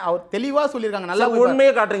காட்டலங்க, அவர் தெளிவா சொல்லியிருக்காங்க. நல்லா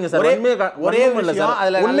உண்மையே காட்டுறீங்க சார். ஒரே விஷயம்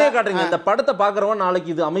அதுல உண்மையே காட்டுறீங்க. இந்த படத்தை பார்க்குறவன்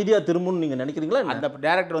நாளைக்கு இது அமைதியா திரும்பும்னு நீங்க நினைக்கிறீங்களா? அந்த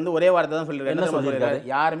டைரக்டர் வந்து ஒரே வார்த்தை தான் சொல்லியிருக்காரு. என்ன சொல்லியிருக்காரு?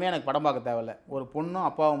 யாருமே எனக்கு படம் பார்க்க தேவையில்ல, ஒரு பொண்ணும்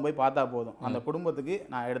அப்பாவும் போய் பார்த்தா போதும், அந்த குடும்பத்துக்கு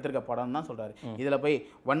நான் எடுத்திருக்க படம் தான் சொல்றாரு. இதுல போய்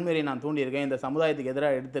வன்முறை நான் தூண்டியிருக்கேன், இந்த சமுதாயத்துக்கு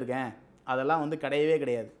எதிராக எடுத்திருக்கேன், அதெல்லாம் வந்து கிடையவே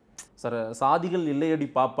கிடையாது சார். சாதிகள் இல்லையடி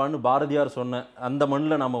பாப்பான்னு பாரதியார் சொன்ன அந்த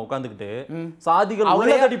மண்ணில் நாம உட்காந்துக்கிட்டு சாதிகள்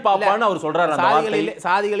உள்ளடி பாப்பான்னு அவர் சொல்றாரு.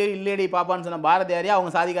 சாதிகளில் இல்லையடி பாப்பான்னு சொன்ன பாரதியாரே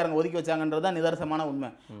அவங்க சாதிக்காரங்க ஒதுக்கி வச்சாங்கன்றது தான் நிதர்சனமான உண்மை.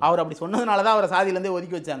 அவர் அப்படி சொன்னதுனால தான் அவரை சாதியிலேருந்தே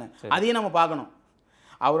ஒதுக்கி வச்சாங்க. அதையும் நம்ம பார்க்கணும்.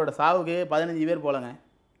 அவரோட சாவுக்கு 15 பேர் போலங்க.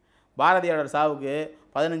 பாரதியாரோட சாவுக்கு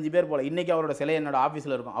 15 பேர் போல. இன்னைக்கு அவரோட சிலை என்னோட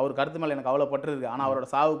ஆஃபீஸில் இருக்கும். அவர் கருத்து மேலே எனக்கு அவ்வளோ பட்டிருக்கு. ஆனால் அவரோட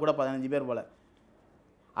சாவுக்கு கூட 15 பேர் போல.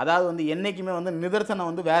 அதாவது வந்து என்றைக்குமே வந்து நிதர்சனம்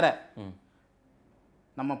வந்து வேற,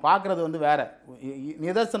 நம்ம பார்க்குறது வந்து வேற.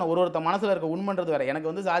 நிதர்சனம் ஒருத்த மனசில் இருக்க உண்மைன்றது வேற. எனக்கு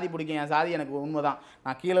வந்து சாதி பிடிக்கும், என் சாதி எனக்கு உண்மை தான்.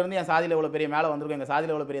 நான் கீழே இருந்து என் சாதியில் இவ்வளோ பெரிய மேலே வந்திருக்கேன், எங்கள்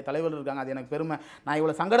சாதியில் இவ்வளோ பெரிய தலைவர் இருக்காங்க, அது எனக்கு பெருமை. நான்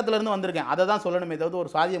இவ்வளோ சங்கடத்துலேருந்து வந்திருக்கேன், அதை தான் சொல்லணுமே தவிர்த்து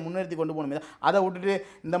ஒரு சாதியை முன்னிறுத்தி கொண்டு போகணுமே. அதை விட்டுட்டு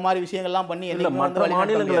இந்த மாதிரி விஷயங்கள்லாம் பண்ணி மற்ற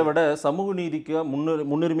மாநிலங்களை விட சமூக நீதிக்கு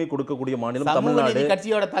முன்னுரிமை கொடுக்கக்கூடிய மாநிலம் தமிழ்நாடு.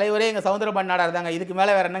 கட்சியோட தலைவரே எங்கள் சவுந்தரபாண்டி நாடார் தாங்க. இதுக்கு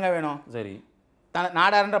மேலே வேற என்னங்க வேணும்? சரி,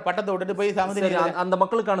 நாடார்ன்ற பட்டத்தை விட்டுட்டு போய் அந்த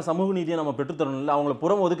மக்களுக்கான சமூக நீதியை நம்ம பெற்றுத்தரணும். இல்லை அவங்களை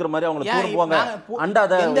புறம் ஒதுக்குற மாதிரி அவங்களை தூருவாங்க,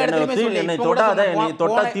 அண்டாத என்னை தொட்டாத என்னை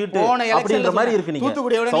தொட்டா தீட்டு அப்படின்ற மாதிரி இருக்கு. நீங்க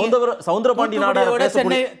சவுந்தரபாண்டி நாடார்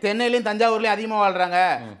சென்னையிலையும் தஞ்சாவூர்லயும் அதிகமா வாழ்றாங்க.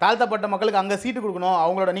 தாழ்த்தப்பட்ட மக்களுக்கு அங்க சீட்டு கொடுக்கணும்.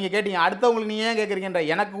 அவங்களோட நீங்க கேட்டீங்க, அடுத்தவங்களுக்கு நீ ஏன் கேட்கறீங்கன்ற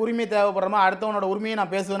எனக்கு உரிமை தேவைப்படுறமா அடுத்தவனோட உரிமையை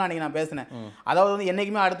நான் பேசுவேன். அன்னைக்கு நான் பேசினேன். அதாவது வந்து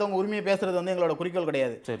என்னைக்குமே அடுத்தவங்க உரிமையை பேசுறது வந்து எங்களோட குறிக்கோள்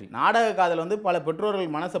கிடையாது. நாடக காதல் வந்து பல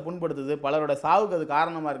பெற்றோர்கள் மனசை புண்படுத்துது, பலரோட சாவுக்கு அது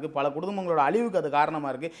காரணமா இருக்கு, பல குடும்பங்களோட அழிவுக்கு அது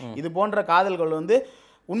காரணமா இருக்கு. இது போன்ற காதல்கள் வந்து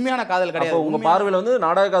உண்மையான காதல் கிடையாது. உங்க பார்வையில வந்து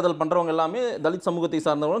நாடக காதல் பண்றவங்க எல்லாமே தலித் சமூகத்தை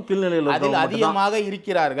சார்ந்தவங்க கீழ்நிலையில் அதில் அதிகமாக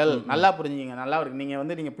இருக்கிறார்கள். நல்லா புரிஞ்சுங்க, நல்லா இருக்கு. நீங்க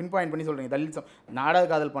வந்து நீங்க பின் பாயிண்ட் பண்ணி சொல்றீங்க. தலித் நாடக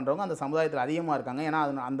காதல் பண்றவங்க அந்த சமுதாயத்தில் அதிகமாக இருக்காங்க. ஏன்னா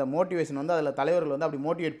அந்த மோட்டிவேஷன் வந்து அதில் தலைவர்கள் வந்து அப்படி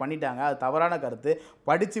மோட்டிவேட் பண்ணிட்டாங்க. அது தவறான கருத்து.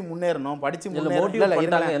 படிச்சு முன்னேறணும், படிச்சு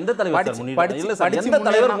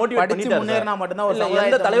முன்னேறினா மட்டும்தான் ஒரு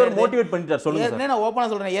சமுதாயத்தை தலைவர் மோட்டிவேட் பண்ணிட்டார். சொல்லுங்க. ஏற்கனவே நான் ஓப்பனா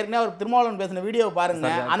சொல்றேன். ஏற்கனவே அவர் திருமாவளவன் பேசின வீடியோ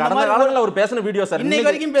பாருங்க. அந்த மாதிரி காலத்துல அவர் பேசின வீடியோ சார் இன்னைக்கு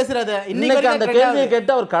வரைக்கும் பேசுறாரு. இன்னைக்கு அந்த கேள்வியை கேட்டு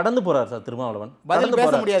அவர் கடந்து போறார் சார் திருமாவளவன். பதில்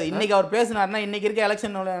பேச முடியாது. இன்னைக்கு அவர் பேசினார்னா இன்னைக்கு இருக்க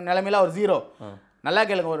எலெக்ஷன் நிலைமையில அவர் ஜீரோ. நல்லா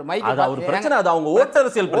கேளுங்க. ஒரு மைக் அது அவர் பிரச்சனை. அது அவங்க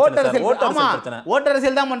ஓட்டரசியல் பிரச்சனை.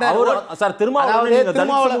 ஓட்டரசியல் தான் பண்றாரு சார் திருமாவளவன். நீங்க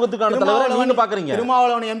தலித் சமூகத்துக்கான தலைவரா நீங்க பாக்குறீங்க.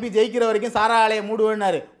 திருமாவளவன் எம்பி ஜெயிக்கிற வரைக்கும் சாரா ஆலய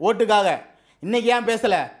மூடுவேன்னாரு ஓட்டுக்காக. இன்னைக்கு ஏன்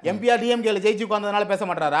பேசல? எம்பிஆர் டிஎம்கேல ஜெயிச்சு உட்கார்ந்ததனால பேச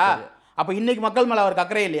மாட்டாரா? அப்ப இன்னைக்கு மக்கள் மேல அவருக்கு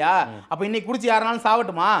அக்கறை இல்லையா? அப்ப இன்னைக்கு குடிச்சு யாருனாலும்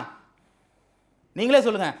சாவட்டுமா? நீங்களே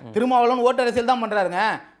சொல்லுங்க. திருமாவளவன் ஓட்டு அரசியல் தான் பண்றாருங்க.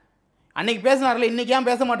 அன்னைக்கு பேசினார்ல, இன்னைக்கு ஏன்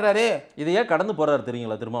பேச மாட்டாரு? இதை ஏன் கடந்து போறாரு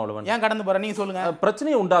தெரியுங்களா திருமாவளவன்? ஏன் கடந்து போறாரு நீங்க சொல்லுங்க.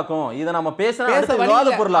 பிரச்சனையை உண்டாக்கும். இதை நம்ம பேசினா விவாத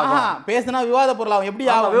பொருளாகும். பேசினா விவாத பொருளாகும். எப்படி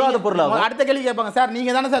விவாத பொருளாகும்? அடுத்த கேள்வி கேட்பாங்க. சார்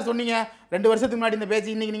நீங்க தானே சார் சொன்னீங்க 2 வருஷத்துக்கு முன்னாடி இந்த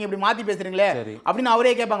பேச்சு, இன்னைக்கு நீங்க இப்படி மாத்தி பேசுறீங்களே அப்படின்னு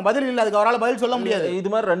அவரே கேட்பாங்க. பதில் இல்ல. அதுக்கு அவரால் பதில் சொல்ல முடியாது. இது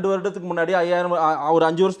மாதிரி 2 வருடத்துக்கு முன்னாடி 5000 ஒரு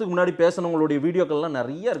 5 வருஷத்துக்கு முன்னாடி பேசணுங்களுடைய வீடியோக்கள்லாம்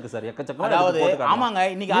நிறைய இருக்கு சார். எக்கச்சக்கம். அதாவது ஆமாங்க.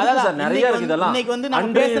 இன்னைக்கு அதான் நிறைய இருக்கு. இதெல்லாம் இன்னைக்கு வந்து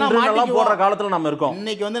நம்ம பேசினா மாட்டி போற காலத்துல நம்ம இருக்கோம்.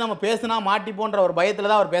 இன்னைக்கு வந்து நம்ம பேசினா மாட்டி போன்ற ஒரு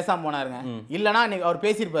பயத்துல தான் அவர் பேசாம போனாருங்க. இல்லனா இன்னைக்கு அவர்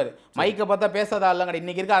பேசியிருப்பாரு. மைக்க பார்த்தா பேசாதா இல்லங்க.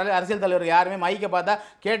 இன்னைக்கு இருக்க அரசியல் தலைவர் யாருமே மைக்க பார்த்தா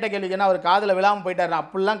கேட்ட கேள்விக்கு என்ன அவர் காதுல விழாம போயிட்டாரு.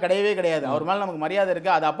 அப்படிலாம் கிடையவே கிடையாது. அவர் மேல நமக்கு மரியாதை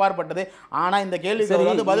இருக்கு. அது அப்பாற்பட்டது. ஆனா இந்த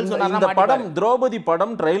கேள்விக்கு வந்து பதில் சொன்னாருன்னா படம் திரௌபதி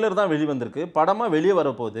படம் ட்ரெய்லர் தான் வெளிவந்திருக்கு. படமா வெளியே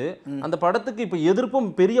வரப்போகுது. அந்த படத்துக்கு இப்ப எதிர்ப்பும்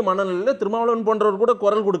பெரிய மனநிலையில திருமாவளவன் போன்றவர் கூட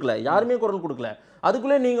குரல் கொடுக்கல. யாருமே குரல் கொடுக்கல.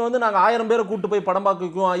 அதுக்குள்ளே நீங்க வந்து நாங்க 1000 பேரை கூட்டு போய் படம்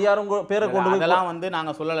பார்க்க 5000 பேரை கொண்டு போய் அதெல்லாம் வந்து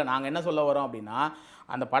நாங்க சொல்லல. நாங்க என்ன சொல்ல வரோம் அப்படின்னா,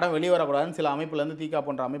 அந்த படம் வெளியே வரக்கூடாதுன்னு சில அமைப்புலேருந்து தீகா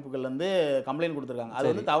போன்ற அமைப்புகள்லேருந்து கம்ப்ளைண்ட் கொடுத்துருக்காங்க. அது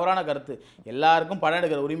வந்து தவறான கருத்து. எல்லாருக்கும் படம்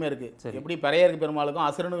எடுக்கிற உரிமை இருக்கு. எப்படி பெரியருக்கு பெருமாளுக்கும்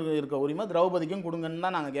அசுரனுக்கு இருக்க உரிமை திரௌபதிக்கும் கொடுங்கன்னு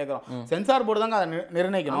தான் நாங்கள் கேட்குறோம். சென்சார் போர்டு தாங்க அதை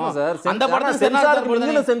நிர்ணயிக்கணும். அந்த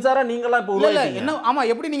படத்தை சென்சாரா நீங்களாம் இப்போ இல்லை என்ன? ஆமா,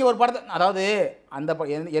 எப்படி நீங்க ஒரு படத்தை, அதாவது அந்த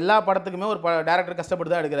எல்லா படத்துக்குமே ஒரு டேரக்டர்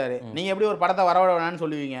கஷ்டப்பட்டு தான் எடுக்கிறாரு. நீங்க எப்படி ஒரு படத்தை வரவிட வேணான்னு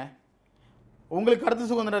சொல்லுவீங்க? உங்களுக்கு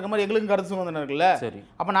கருத்து சுதந்திரம் இருக்க மாதிரி எங்களுக்கு கருத்து சுதந்திரம் இருக்குல்ல.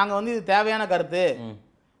 அப்போ நாங்கள் வந்து இது தேவையான கருத்து,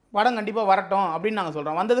 படம் கண்டிப்பா வரட்டும் அப்படின்னு நாங்க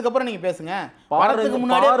சொல்றோம். வந்ததுக்கு அப்புறம் நீங்க பேசுங்க. படத்துக்கு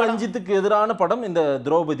முன்னாடி ரஞ்சித்துக்கு எதிரான படம் இந்த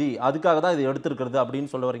திரௌபதி, அதுக்காக தான் இது எடுத்திருக்கிறது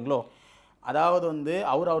அப்படின்னு சொல்ல வரீங்களோ? அதாவது வந்து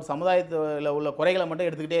அவர் சமுதாயத்தில் உள்ள குறைகளை மட்டும்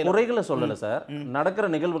எடுத்துக்கிட்டே குறைகளை சொல்லல சார். நடக்கிற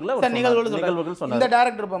நிகழ்வுகளை சொன்னார். இந்த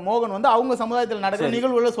டைரக்டர் இப்ப மோகன் வந்து அவங்க சமுதாயத்தில் நடக்கிற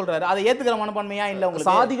நிகழ்வுகளை சொல்றாரு. அதை ஏத்துக்கிற மனப்பான்மையா இல்ல உங்களுக்கு?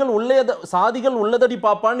 சாதிகள் உள்ளதடி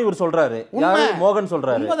பாப்பான்னு இவர் சொல்றாரு. மோகன்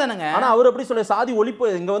சொல்றாரு. உண்மைதானங்க. ஆனா அவர் எப்படி சொல்ற சாதி ஒழிப்பு,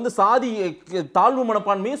 இங்க வந்து சாதி தாழ்வு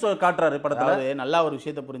மனப்பான்மையை காட்டுறாரு படத்துல. நல்லா ஒரு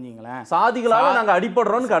விஷயத்தை புரிஞ்சுங்களேன். சாதிகளால நாங்க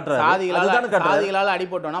அடிபடுறோம்னு காட்டுறாரு. சாதிகளால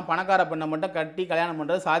அடிபட்டோம்னா பணக்கார பெண்ணை மட்டும் கட்டி கல்யாணம்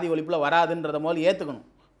பண்றது சாதி ஒழிப்புல வராதுன்றத போல ஏத்துக்கணும்.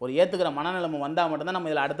 ஒரு ஏற்றுக்கிற மனநிலைமை வந்தால் மட்டும்தான் நம்ம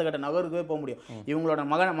இதில் அடுத்த கட்ட நகருக்கே போக முடியும். இவங்களோட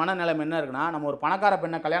மனநிலைமை என்ன இருக்குன்னா, நம்ம ஒரு பணக்கார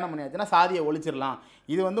பெண்ணை கல்யாணம் பண்ணியாச்சுன்னா சாதியை ஒழிச்சிடலாம்.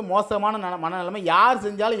 இது வந்து மோசமான மனநிலைமை. யார்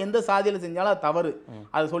செஞ்சாலும் எந்த சாதியில் செஞ்சாலும் அது தவறு.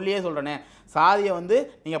 அது சொல்லியே சொல்கிறேனே. சாதியை வந்து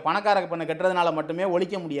நீங்கள் பணக்கார பெண்ணை கட்டுறதுனால மட்டுமே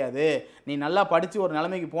ஒழிக்க முடியாது. நீ நல்லா படித்து ஒரு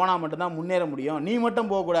நிலைமைக்கு போனால் மட்டும்தான் முன்னேற முடியும். நீ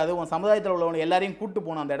மட்டும் போகக்கூடாது, உன் சமுதாயத்தில் உள்ளவங்க எல்லாரையும் கூப்பிட்டு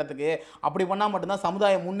போகணும் அந்த இடத்துக்கு. அப்படி பண்ணால் மட்டும்தான்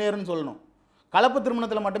சமுதாயம் முன்னேறுன்னு சொல்லணும். கலப்பு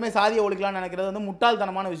திருமணத்தில் மட்டுமே சாதியை ஒழிக்கலாம்னு நினைக்கிறது வந்து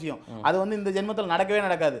முட்டாள்தனமான விஷயம். அது வந்து இந்த ஜென்மத்தில் நடக்கவே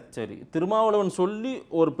நடக்காது. சரி, திருமாவளவன் சொல்லி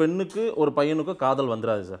ஒரு பெண்ணுக்கு ஒரு பையனுக்கு காதல்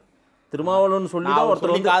வந்துடாது சார். திருமாவளவன் சொல்லி தான்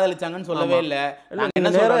ஒருத்தர் வந்து காதலிச்சாங்கன்னு சொல்லவே இல்ல. என்ன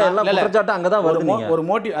நேரம் எல்லாம் குற்றச்சாட்டு அங்க தான் வருது. ஒரு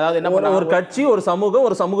மோட்டிவ், அதாவது என்ன பண்ண ஒரு கட்சி, ஒரு சமூகம்,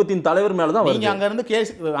 ஒரு சமூகத்தின் தலைவர் மேல தான் வருது. நீங்க அங்க இருந்து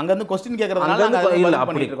क्वेश्चन கேக்குறதுனால இல்ல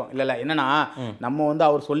பண்ணிட்டு இருக்கோம். இல்ல என்னன்னா, நம்ம வந்து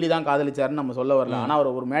அவர் சொல்லி தான் காதலிச்சாருன்னு நம்ம சொல்ல வரல. ஆனா அவர்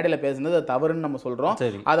ஒரு மேடையில பேசுனது அது தவறுன்னு நம்ம சொல்றோம்.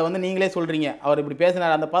 அதை வந்து நீங்களே சொல்றீங்க. அவர் இப்படி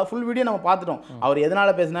பேசினார், அந்த ஃபுல் வீடியோ நம்ம பார்த்துட்டோம். அவர்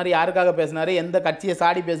எதனால பேசினாரு, யாருக்காக பேசினாரு, எந்த கட்சியை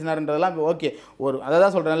சாடி பேசினாருன்றதெல்லாம் ஓகே. ஒரு அதை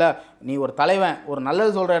தான் சொல்றேன்ல, நீ ஒரு தலைவன் ஒரு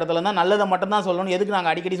நல்லது சொல்ற இடத்துல தான் நல்லதை மட்டும் தான் சொல்லணும். எதுக்கு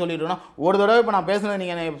நாங்க அடிக்கடி சொல்லிட்டு இருக்கோம்? ஒரு தடவை இப்போ நான் பேசுனது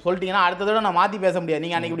நீங்கள் சொல்லிட்டீங்கன்னா அடுத்த தடவை நான் மாற்றி பேச முடியாது.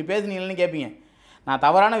 நீங்கள் அன்றைக்கி இப்படி பேசுனீங்கன்னு கேட்பீங்க. நான்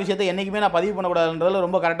தவறான விஷயத்தை என்றைக்குமே நான் பதிவு பண்ணக்கூடாதுன்றதுல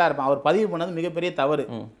ரொம்ப கரெக்டாக இருப்பேன். அவர் பதிவு பண்ணது மிகப்பெரிய தவறு.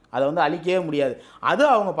 அதை வந்து அழிக்கவே முடியாது. அது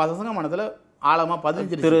அவங்க பசங்க மனத்தில் ஆழமாக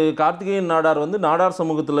பதிஞ்சிருக்கு. திரு கார்த்திகேயன் நாடார் வந்து நாடார்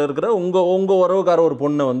சமூகத்தில் இருக்கிற உங்கள் உறவுக்கார ஒரு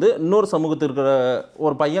பொண்ணை வந்து இன்னொரு சமூகத்தில் இருக்கிற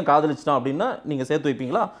ஒரு பையன் காதலிச்சிட்டான் அப்படின்னா நீங்கள் சேர்த்து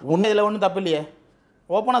வைப்பீங்களா? ஒன்றும் இதில் ஒன்றும் தப்பு இல்லையே.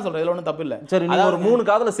 ஓப்பனா சொல்றேன், இதுல ஒன்றும் தப்பு இல்லை. சரி, நீங்க ஒரு 3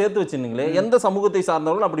 காதலை சேர்த்து வச்சிருந்தீங்களே, எந்த சமூகத்தை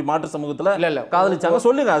சார்ந்தவங்களும் அப்படி மாற்று சமூகத்துல இல்ல காதலிச்சாங்க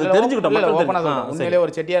சொல்லுங்க, அது தெரிஞ்சுக்கிட்டோம். ஓப்பனா சொல்றேன், உண்மையிலே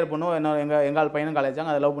ஒரு செட்டியார் பொண்ணு எங்கால் பையனும்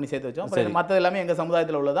காலேஜாங்க, அதை லவ் பண்ணி சேர்த்து வச்சோம். மற்றது எல்லாமே எங்க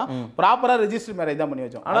சமுதாயத்தில் உள்ளதான் ப்ராப்பரா ரெஜிஸ்டர் மேரேஜ் தான் பண்ணி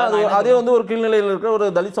வச்சோம். ஆனா அதே வந்து ஒரு கீழ்நிலையில் இருக்கிற ஒரு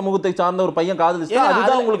தலித் சமூகத்தை சார்ந்த ஒரு பையன் காதலிச்சா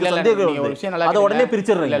அதுதான் உங்களுக்கு சந்தேகம். ஒரு விஷயம் நல்லா அதை உடனே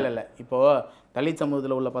பிரிச்சிடுறீங்க. இல்ல இப்போ தலித்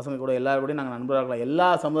சமூகத்தில் உள்ள பசங்க கூட எல்லாரோடையும் நாங்கள் நண்பராக இருக்கலாம். எல்லா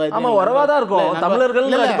சமுதாயத்தையும் ஆமா உறவா தான் இருக்கும். தமிழர்கள்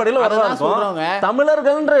அடிப்படையில் உறவா இருக்கும்.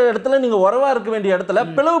 தமிழர்கள்ன்ற இடத்துல நீங்க உறவா இருக்க வேண்டிய இடத்துல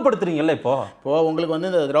பிளவுபடுத்துறீங்கல்ல. இப்போ உங்களுக்கு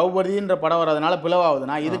வந்து இந்த திரௌபதின்ற படம் வரதுனால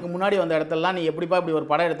பிளவாகுதுன்னா இதுக்கு முன்னாடி வந்த இடத்துலலாம் நீ எப்படிப்பா இப்படி ஒரு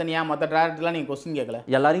படம் எடுத்த, நீ ஏன் மற்ற டேரக்டர்லாம் நீங்க கொஸ்டின் கேட்கல?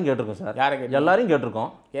 எல்லாரையும் கேட்டிருக்கோம் சார். யாரை கேட்டு? எல்லாரையும்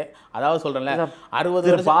கேட்டிருக்கோம். அதாவது சொல்றேன்ல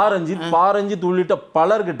 60 பாரஞ்சித் உள்ளிட்ட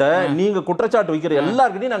பலர்கிட்ட நீங்க குற்றச்சாட்டு வைக்கிற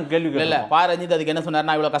எல்லார்கிட்டையும் நாங்க கேள்வி கேட்கல. இல்ல பாரஞ்சித் அதுக்கு என்ன சொன்னார்,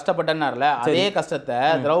 நான் இவ்வளவு கஷ்டப்பட்டேன்னார்ல, அதே கஷ்டத்தை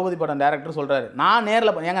திரௌபதி படம் டைரக்டர் சொல்றாரு. நான்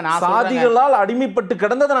நேர்ல நான் சாதிகளால் அடிமைப்பட்டு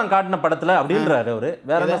கிடந்ததை நான் காட்டின படத்துல அப்படின்றாரு அவரு.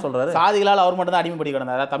 வேற என்ன சொல்றாரு? சாதிகளால் அவர் மட்டும் தான் அடிமைப்பட்டு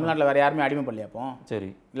கிடந்தாரா? தமிழ்நாட்டுல வேற யாருமே அடிமைப்படலையா? அப்போ சரி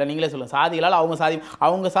இல்ல நீங்களே சொல்லுங்க. சாதிகளால்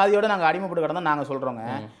அவங்க சாதியோட நாங்க அடிமைப்பட்டு கிடந்தா நாங்க சொல்றோங்க.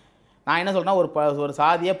 நான் என்ன சொல்றேன்னா, ஒரு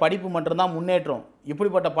சாதியை படிப்பு மட்டும்தான் முன்னேற்றம்.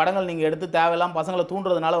 இப்படிப்பட்ட படங்கள் நீங்க எடுத்து தேவையில்லாம பசங்களை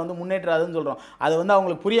தூண்டுறதுனால வந்து முன்னேற்றாதுன்னு சொல்றோம். அது வந்து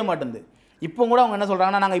அவங்களுக்கு புரிய மாட்டேங்குது. இப்போ கூட அவங்க என்ன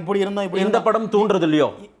சொல்றாங்கன்னா, நாங்க இப்படி இருந்தோம் இப்படி. இந்த படம் தூண்டுறது இல்லையோ?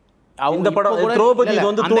 இந்த படம் திரௌபதி இது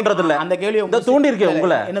வந்து தூண்டுறது இல்ல. அந்த கேள்வி இந்த தூண்டி இருக்கு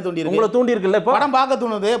உங்களை. என்ன தூண்டி இருக்கு? உங்களை தூண்டி இருக்குல்ல. படம் பார்க்க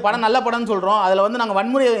தூணுது. படம் நல்ல படம்னு சொல்றோம். அதுல வந்து நாங்க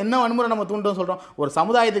வன்முறை நம்ம தூண்டுறோம் சொல்றோம். ஒரு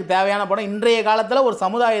சமுதாயத்துக்கு தேவையான படம். இன்றைய காலத்துல ஒரு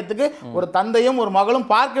சமுதாயத்துக்கு ஒரு தந்தையும் ஒரு மகளும்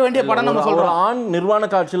பார்க்க வேண்டிய படம் நம்ம சொல்றோம். ஆண் நிர்வாண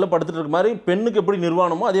காட்சியில படுத்துட்டு இருக்க மாதிரி பெண்ணுக்கு எப்படி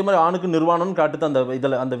நிர்வாணமோ அதே மாதிரி ஆணுக்கு நிர்வாணம்னு காட்டுது அந்த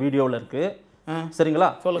இதுல, அந்த வீடியோல இருக்கு.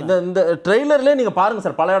 சரிங்களா? இந்த ட்ரெய்லர்லயே நீங்க பாருங்க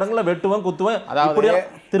சார். பல இடங்கள்ல வெட்டுவேன் குத்துவேன். அதாவது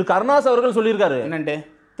திரு கருணாஸ் அவர்கள் சொல்லியிருக்காரு. என்னன்ட்டு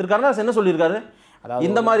திரு கருணாஸ் என்ன சொல்லியிருக்காரு?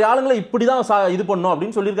 இந்த மாதிரி ஆளுங்களை இப்படிதான் இது பண்ணும்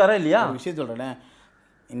அப்படின்னு சொல்லியிருக்காரா இல்லையா? விஷயம் சொல்றேன்.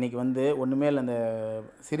 இன்னைக்கு வந்து ஒண்ணுமே இல்லை, இந்த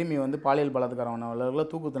சிறுமி வந்து பாலியல் பலாத்காரங்களை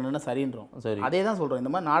தூக்கு தண்டனை சரின்றோம். அதே தான் சொல்றோம்.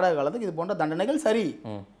 இந்த மாதிரி நாடக காலத்துக்கு இது போன்ற தண்டனைகள் சரி.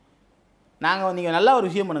 நீங்கள் நல்லா ஒரு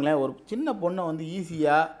விஷயம் பண்ணுங்களேன். ஒரு சின்ன பொண்ணை வந்து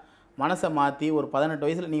ஈஸியாக மனசை மாற்றி ஒரு 18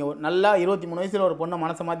 வயசில் நீங்கள் நல்லா 23 வயசில் ஒரு பொண்ணை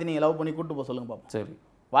மனசை மாற்றி நீங்கள் லவ் பண்ணி கூப்பிட்டு போக சொல்லுங்க பார்ப்போம். சரி,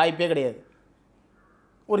 வாய்ப்பே கிடையாது.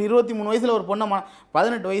 ஒரு 23 வயசுல ஒரு பொண்ணை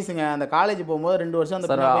 18 வயசுங்க அந்த காலேஜ் போகும்போது 2 வருஷம்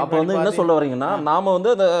அந்த அப்போ வந்து என்ன சொல்ல வரீங்கன்னா, நாம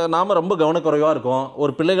வந்து நாம ரொம்ப கவனக்குறைவாக இருக்கோம்.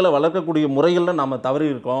 ஒரு பிள்ளைகளை வளர்க்கக்கூடிய முறைகளில் நாம தவறி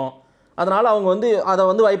இருக்கோம். அதனால அவங்க வந்து அதை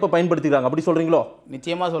வந்து வாய்ப்பை பயன்படுத்திக்கிறாங்க. அப்படி சொல்றீங்களோ?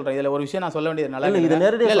 நிச்சயமா சொல்றேன். இதுல ஒரு விஷயம் நான் சொல்ல வேண்டியது நல்லா இல்லை. இது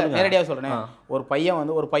நேரடியாக சொல்றேன். ஒரு பையன்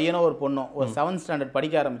வந்து ஒரு பையனோ ஒரு பொண்ணோ ஒரு 7th ஸ்டாண்டர்ட்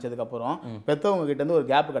படிக்க ஆரம்பிச்சதுக்கு அப்புறம் பெற்றவங்க கிட்ட இருந்து ஒரு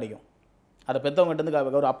கேப் கிடைக்கும். அதை பெற்றவங்க கிட்ட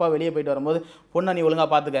இருந்து ஒரு அப்பா வெளியே போயிட்டு வரும்போது பொண்ணை நீ ஒழுங்கா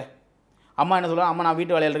பார்த்துக்க. அம்மா என்ன சொல்லுவாங்க, அம்மா நான்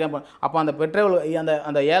வீட்டு வேலையில் இருக்கேன். அப்போ அந்த பெற்றோர்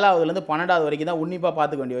அந்த 7ஆவதுலேருந்து 12ஆவது வரைக்கும் தான் உன்னிப்பாக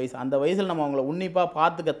பார்த்துக்க வேண்டிய வயசு. அந்த வயசில் நம்ம அவங்கள உன்னிப்பாக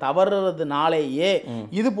பார்த்துக்க தவறுறதுனாலேயே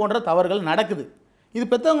இது போன்ற தவறுகள் நடக்குது. இது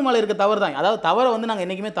பெற்றவங்க மேலே இருக்க தவறு தான். அதாவது தவறை வந்து நாங்கள்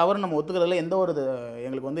என்றைக்குமே தவறு நம்ம ஒத்துக்கிறதுல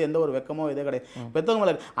எங்களுக்கு வந்து எந்த ஒரு வெக்கமோ இதே கிடையாது. பெற்றவங்க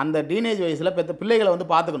மேலே அந்த டீனேஜ் வயசில் பிள்ளைகளை வந்து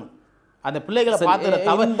பார்த்துக்கணும். அந்த பிள்ளைகளை பார்த்துக்கிற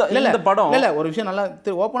தவறு இல்லை படம் இல்லை. ஒரு விஷயம் நல்லா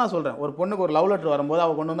ஓப்பனாக சொல்கிறேன். ஒரு பொண்ணுக்கு ஒரு லவ் லெட்டர் வரும்போது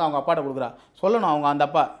அவள் கொண்டு வந்து அவங்க அப்பாட்ட கொடுக்குறா. சொல்லணும் அவங்க அந்த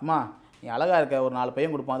அப்பா, அம்மா நீ அழகாக இருக்க, ஒரு 4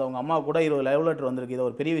 பையன் கொடுப்பான். அது உங்கள் அம்மா கூட 20 லவ் லெட்டர் வந்திருக்கு. இதை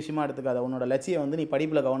ஒரு பெரிய விஷயமா எடுத்துக்காத. உன்னோட லட்சியம் வந்து நீ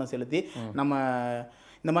படிப்பில் கவனம் செலுத்தி நம்ம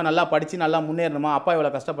இந்த மாதிரி நல்லா படித்து நல்லா முன்னேறணுமா, அப்பா இவ்வளோ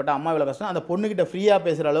கஷ்டப்பட்டா அம்மா இவ்வளோ கஷ்டம், அந்த பொண்ணுக்கிட்ட ஃப்ரீயாக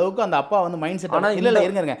பேசுகிற அளவுக்கு அந்த அப்பா வந்து மைண்ட் செட் இல்லை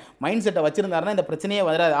இருங்க மைண்ட் செட்டை வச்சிருந்தாருன்னா இந்த பிரச்சனையே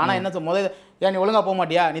வராது. ஆனால் என்ன முதல் ஏன் நீ ஒழுங்காக போக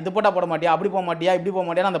மாட்டியா, நீ துப்பட்டா போட மாட்டியா, அப்படி போக மாட்டியா, இப்படி போக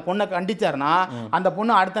மாட்டியா, அந்த பொண்ணை கண்டிச்சாருன்னா அந்த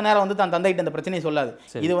பொண்ணு அடுத்த நேரம் வந்து தன் தந்தைகிட்ட இந்த பிரச்சனையை சொல்லாது.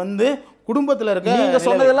 இது வந்து குடும்பத்துல இருக்க நீங்க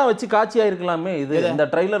சொன்னதெல்லாம் வச்சு காட்சியா இருக்கலாமே. இது இந்த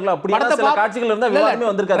ட்ரைலர்ல அப்படி சில காட்சிகள் இருந்தா விவாதமே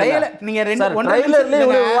வந்திருக்காது. நீங்க ட்ரைலர்லயே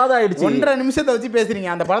ஒரு விவாதம் ஆயிடுச்சு. 1.5 நிமிஷத்தை வச்சு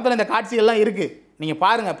பேசுறீங்க. அந்த படத்துல இந்த காட்சிகள் எல்லாம் இருக்கு. நீங்க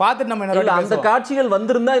பாருங்க, பார்த்துட்டு நம்ம என்ன அந்த காட்சிகள்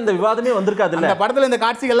வந்திருந்தா இந்த விவாதமே வந்திருக்காது. இந்த படத்துல இந்த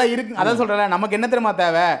காட்சிகள் எல்லாம் இருக்கு. அதான் சொல்றேன். நமக்கு என்ன தெரியுமா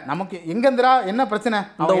தேவை, நமக்கு எங்கந்திரா என்ன பிரச்சனை.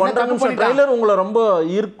 அந்த 1.5 நிமிஷம் ட்ரைலர் உங்களை ரொம்ப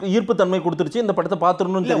ஈர்ப்பு தன்மை கொடுத்துருச்சு. இந்த படத்தை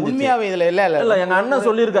பார்த்துடணும். உண்மையாவே இதுல இல்ல எங்க அண்ணன்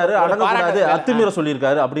சொல்லியிருக்காரு அடங்கக்கூடாது, அத்துமீற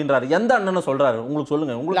சொல்லியிருக்காரு அப்படின்றாரு. எந்த அண்ணன் சொல்றாரு உங்களுக்கு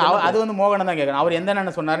சொல்லுங்க. உங்களுக்கு அது வந்து மோகன் தான் கேட்கணும். அவர் எந்த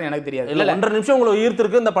அண்ணன் சொன்னாருன்னு எனக்கு தெரியாது. இல்ல 1.5 நிமிஷம் உங்களுக்கு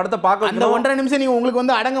ஈர்த்திருக்கு இந்த படத்தை பார்க்க. அந்த 1.5 நிமிஷம் நீங்க உங்களுக்கு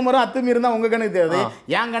வந்து அடங்கமரம் அத்துமீறி தான் உங்க கண்ணுக்கு தெரியுது.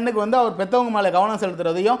 என் கண்ணுக்கு வந்து அவர் பெத்தவங்க மேல கவனம்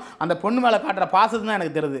செலுத்துறதையும் அந்த பொண்ணு மேல காட்டுற பாசத்தை தான்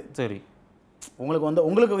எனக்கு தெரியுது. சரி, உங்களுக்கு வந்து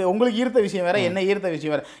உங்களுக்கு ஈர்த்த விஷயம் வேற, என்ன ஈர்த்த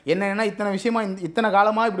விஷயம் வேற. என்னன்னா இத்தனை விஷயமா இத்தனை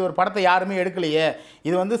காலமா இப்படி ஒரு படத்தை யாருமே எடுக்கலையே.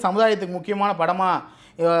 இது வந்து சமுதாயத்துக்கு முக்கியமான படமா,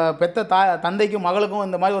 பெத்த தந்தைக்கும் மகளுக்கும்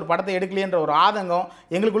இந்த மாதிரி ஒரு படத்தை எடுக்கலையன்ற ஒரு ஆதங்கம்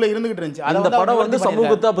எங்களுக்குள்ள இருந்துகிட்டு இருந்துச்சு. அந்த படம் வந்து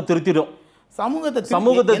சமூகத்தை அப்ப திருத்திடும். சமூகத்தை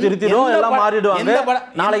திருத்திடும், எல்லாம் மாறிடுவாங்க.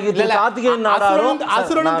 நாளைக்கு கார்த்திகேயன் நாடாரும்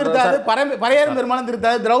அசுரனும் திருத்தாது, பரையரும் பெருமானும்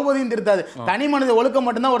திருத்தாது, திரௌபதியும் திருத்தாது. தனி மனித ஒழுக்கம்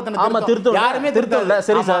மட்டும்தான் ஒருத்தனை திருத்தும். யாருமே திருத்தல.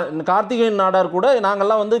 சரி சார், கார்த்திகேயன் நாடார் கூட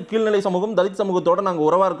நாங்கெல்லாம் வந்து கீழ்நிலை சமூகம் தலித் சமூகத்தோட நாங்க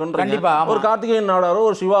உறவா இருக்கோம். கண்டிப்பா ஒரு கார்த்திகேயன் நாடாரோ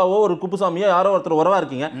ஒரு சிவாவோ ஒரு குப்புசாமியோ யாரோ ஒருத்தர் உறவா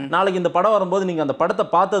இருக்கீங்க. நாளைக்கு இந்த படம் வரும்போது நீங்க அந்த படத்தை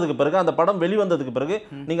பார்த்ததுக்கு பிறகு, அந்த படம் வெளிவந்ததுக்கு பிறகு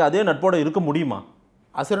நீங்க அதே நட்போட இருக்க முடியுமா?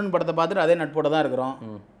 அசுரன் படத்தை பார்த்துட்டு அதே நட்போட தான் இருக்கிறோம்.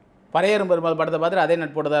 பரையரும் பெருமாள் படத்தை பார்த்துட்டு அதே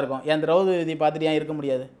நட்போடு தான் இருக்கும். என் திரௌபதி பார்த்துட்டு ஏன் இருக்க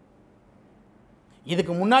முடியாது?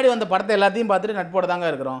 இதுக்கு முன்னாடி வந்த படத்தை எல்லாத்தையும் பார்த்துட்டு நட்போட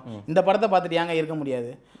தாங்க இருக்கிறோம். இந்த படத்தை பார்த்துட்டு ஏங்க இருக்க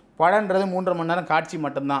முடியாது? படம்ன்றது 3.5 மணி நேரம் காட்சி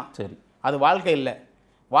மட்டும்தான். சரி, அது வாழ்க்கை இல்லை.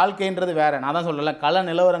 வாழ்க்கைன்றது வேற. நான் தான் சொல்லல, கள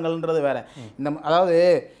நிலவரங்கள்ன்றது வேற. அதாவது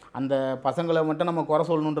அந்த பசங்களை மட்டும் நம்ம குறை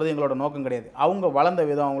சொல்லணுன்றது எங்களோட நோக்கம் கிடையாது. அவங்க வளர்ந்த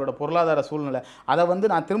விதம், அவங்களோட பொருளாதார சூழ்நிலை, அதை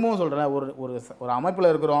வந்து நான் திரும்பவும் சொல்கிறேன். ஒரு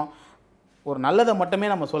அமைப்பில் இருக்கிறோம், ஒரு நல்லதை மட்டுமே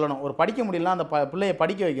நம்ம சொல்லணும். ஒரு படிக்க முடியலன்னா அந்த பிள்ளையை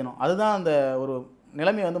படிக்க வைக்கணும். அதுதான் அந்த ஒரு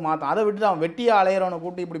நிலைமை வந்து மாற்றும். அதை விட்டு அவன் வெட்டியா அலையிறவனை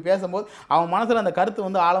கூட்டி இப்படி பேசும்போது அவன் மனசில் அந்த கருத்து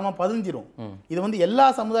வந்து ஆழமாக பதிஞ்சிரும். இது வந்து எல்லா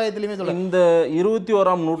சமுதாயத்திலையுமே சொல்ல. இந்த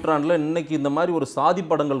 21ஆம் நூற்றாண்டில் இன்னைக்கு இந்த மாதிரி ஒரு சாதி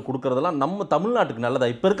படங்கள் கொடுக்கறதெல்லாம் நம்ம தமிழ்நாட்டுக்கு நல்லதா?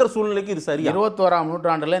 இப்போ இருக்கிற சூழ்நிலைக்கு இது சரியா? 21ஆம்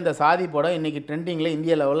நூற்றாண்டில் இந்த சாதி படம் இன்னைக்கு ட்ரெண்டிங்கில்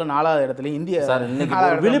இந்திய லெவலில் 4வது இடத்துல இந்திய சார்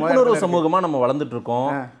இன்னைக்கு விழிப்புணர்வு சமூகமாக நம்ம வளர்ந்துட்டு இருக்கோம்.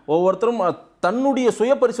 ஒவ்வொருத்தரும் தன்னுடைய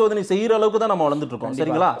சுய பரிசோதனை செய்யற அளவுக்கு தான் நம்ம வளர்ந்துட்டு இருக்கோம்.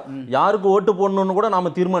 சரிங்களா? யாருக்கு ஓட்டு போடணும்னு கூட நாம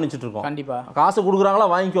தீர்மானிச்சுட்டு இருக்கோம். கண்டிப்பா. காசு கொடுக்குறாங்களா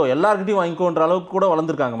வாங்கிக்கோ, எல்லார்கிட்டையும் வாங்கிக்கோன்ற அளவுக்கு கூட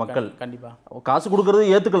வளர்ந்துருக்காங்க மக்கள். கண்டிப்பா. காசு கொடுக்கறது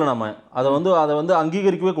ஏத்துக்கல நம்ம, அதை வந்து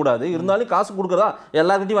அங்கீகரிக்கவே கூடாது. இருந்தாலும் காசு கொடுக்குறதா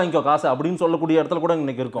எல்லார்கிட்டையும் வாங்கிக்கோ காசு அப்படின்னு சொல்லக்கூடிய இடத்துல கூட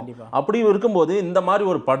இன்னைக்கு இருக்கும். அப்படி இருக்கும்போது இந்த மாதிரி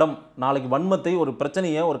ஒரு படம் நாளைக்கு வன்மத்தை, ஒரு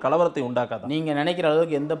பிரச்சனையை, ஒரு கலவரத்தை உண்டாக்காது. நீங்க நினைக்கிற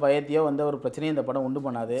அளவுக்கு எந்த பயத்தையோ எந்த ஒரு பிரச்சனையும் இந்த படம் உண்டு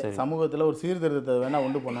பண்ணாது. சமூகத்தில் ஒரு சீர்திருத்தத்தை வேணா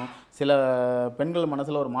உண்டு பண்ணும். சில பெண்கள்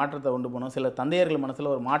மனசுல ஒரு மாற்றத்தை உண்டு பண்ணும். சில தந்தையர்கள் மனசுல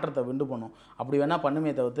ஒரு மாற்றத்தை உண்டு பண்ணும். அப்படி வேணா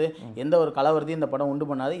பண்ணுமே தவிர்த்து எந்த ஒரு கலவரத்தையும் இந்த படம் உண்டு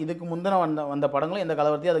பண்ணாது. இதுக்கு முந்தின வந்த படங்களும் எந்த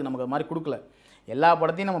கலவரத்தையும் அதுக்கு நமக்கு மாதிரி கொடுக்கல. எல்லா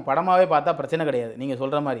படத்தையும் நம்ம படமாவே பார்த்தா பிரச்சனை கிடையாது. நீங்க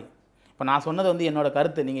சொல்ற மாதிரி இப்போ நான் சொன்னது வந்து என்னோட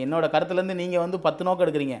கருத்து. நீங்க என்னோட கருத்துலேருந்து நீங்க வந்து 10 நோக்கம்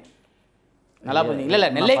எடுக்கிறீங்க. நல்லா பண்ணி இல்லை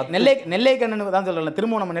நெல்லை கண்ணனுக்கு தான் சொல்கிறேன்.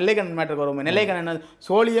 திரும்ப நம்ம நெல்லை கண்ணன் மேட்டருக்கு வருவோம். நெல்லை கண்ணன்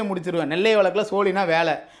சோழியே முடிச்சிருவேன். நெல்லை வழக்கில் சோழினா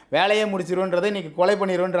வேலையே முடிச்சிருவேன்றதை இன்னைக்கு கொலை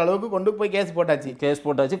பண்ணிடுவேன்ற அளவுக்கு கொண்டு போய் கேஸ் போட்டாச்சு.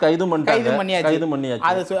 கைது பண்ணியாச்சு.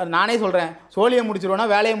 அது நானே சொல்கிறேன். சோழியை முடிச்சிருவோன்னா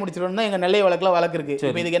வேலையை முடிச்சிருவோம் தான் எங்கள் நெல்லை வழக்கில் வழக்கு இருக்குது.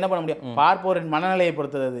 இப்போ இதுக்கு என்ன பண்ண முடியும்? பார்ப்போரின் மனநிலையை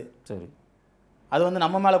பொறுத்தது. சரி, அது வந்து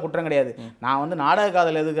நம்ம மேலே குற்றம் கிடையாது. நான் வந்து நாடக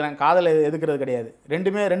காதல் எதுக்கிறது கிடையாது.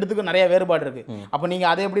 ரெண்டுத்துக்கும் நிறைய வேறுபாடு இருக்குது. அப்போ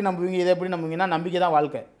நீங்கள் அதை எப்படி நம்புவீங்க, இதை எப்படி நம்புவீங்கன்னா நம்பிக்கை தான்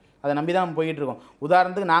வாழ்க்கை. அதை நம்பி தான் நம்ம போயிட்டு இருக்கோம்.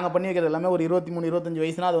 உதாரணத்துக்கு நாங்கள் பண்ணி வைக்கிறது எல்லாமே ஒரு 23-25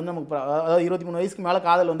 வயசுனா அது வந்து நமக்கு, அதாவது 23 வயசுக்கு மேலே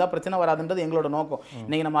காதல் வந்தால் பிரச்சனை வராதுன்றது எங்களோட நோக்கம்.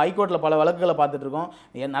 இன்றைக்கி நம்ம ஹைகோர்ட்டில் பல வழக்குகளை பார்த்துட்டு இருக்கோம்.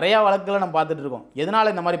 நிறையா வழக்குகளை நம்ம பார்த்துட்டு இருக்கோம்.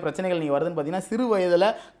 எதனால் இந்த மாதிரி பிரச்சனைகள் நீங்கள் வருதுன்னு பார்த்தீங்கன்னா, சிறு வயதில்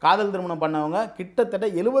காதல் திருமணம் பண்ணவங்க கிட்டத்தட்ட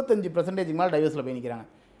 75% மேலே டைவர்ஸில் போய் நிற்கிறாங்க.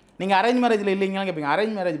 நீங்கள் அரேஞ்ச் மேரேஜில் இல்லைங்களான்னு கேட்பீங்க.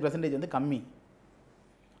 அரேஞ்ச் மேரேஜ் பெர்சன்டேஜ் வந்து கம்மி.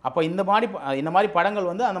 அப்போ இந்த மாதிரி படங்கள்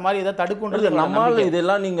வந்து அந்த மாதிரி இதை தடுக்குன்றது நம்மளால.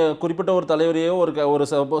 இதெல்லாம் நீங்கள் குறிப்பிட்ட ஒரு தலைவரையோ ஒரு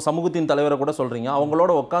சமூகத்தின் தலைவரை கூட சொல்கிறீங்க.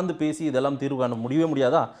 அவங்களோட உட்காந்து பேசி இதெல்லாம் தீர்வு காண முடியவே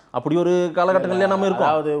முடியாதா? அப்படி ஒரு காலகட்டங்களில் நம்ம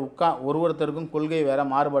இருக்கோம். அதாவது ஒருத்தருக்கும் கொள்கை வேற,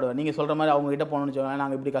 மாறுபாடு. நீங்கள் சொல்கிற மாதிரி அவங்க கிட்ட போகணும்னு சொல்லுவாங்க.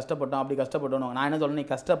 நாங்கள் இப்படி கஷ்டப்பட்டோம் அப்படி கஷ்டப்பட்டோம். நான் என்ன சொல்கிறேன்,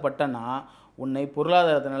 நீ கஷ்டப்பட்டேன்னா உன்னை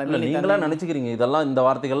பொருளாதார நிலைமையில நீங்களா நினைச்சுக்கிறீங்க இதெல்லாம், இந்த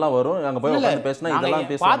வார்த்தைகள்லாம் வரும், அங்கே போய் உட்காந்து பேசினா இதெல்லாம்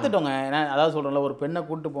பார்த்துட்டோங்க. அதாவது சொல்கிறேன்ல, ஒரு பெண்ணை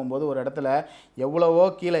கூப்பிட்டு போகும்போது ஒரு இடத்துல எவ்வளவோ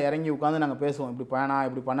கீழே இறங்கி உட்காந்து நாங்கள் பேசுவோம். இப்படி வேணாம்,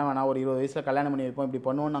 இப்படி பண்ண வேணாம், ஒரு 20 வயசில் கல்யாணம் பண்ணி வைப்போம், இப்படி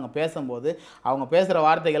பண்ணுவோம்னு நாங்கள் பேசும்போது அவங்க பேசுகிற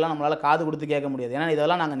வார்த்தைகள்லாம் நம்மளால் காது கொடுத்து கேட்க முடியாது. ஏன்னா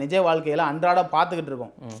இதெல்லாம் நாங்கள் நிஜ வாழ்க்கையில் அன்றாட பார்த்துக்கிட்டு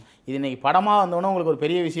இருக்கோம். இது இன்னைக்கு படமாக வந்தோன்னே உங்களுக்கு ஒரு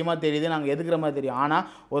பெரிய விஷயமா தெரியுது, நாங்கள் எதுக்குற மாதிரி தெரியும். ஆனால்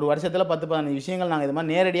ஒரு வருஷத்தில் 10-15 விஷயங்கள் நாங்கள் இது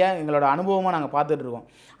மாதிரி நேரடியாக எங்களோட அனுபவமாக நாங்கள் பார்த்துட்டு இருக்கோம்.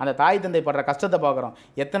 அந்த தாய் தந்தை படுற கஷ்டத்தை பார்க்குறோம்.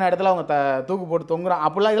 எத்தனை இடத்துல அவங்க தூக்கு போட்டு தொங்குறோம்.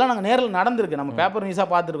 அப்படிலாம் இதெல்லாம் நாங்கள் நேரில் நடந்திருக்கு. நம்ம பேப்பர் நியூஸாக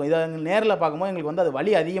பார்த்துருக்கோம். இதை நேரில் பார்க்கும்போது எங்களுக்கு வந்து அது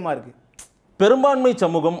வலி அதிகமாக இருக்குது. பெரும்பான்மை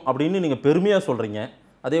சமூகம் அப்படின்னு நீங்கள் பெருமையாக சொல்கிறீங்க.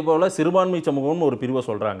 அதே போல் சிறுபான்மை சமூகம்னு ஒரு பிரிவை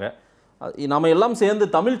சொல்கிறாங்க. நம்ம எல்லாம் சேர்ந்து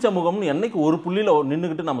தமிழ் சமூகம்னு என்னைக்கு ஒரு புள்ளியில்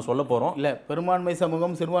நின்றுக்கிட்டு நம்ம சொல்ல போகிறோம்? இல்லை, பெரும்பான்மை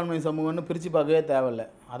சமூகம் சிறுபான்மை சமூகம்னு பிரித்து பார்க்கவே தேவையில்லை.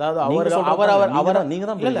 அதாவது நீங்கள் தான்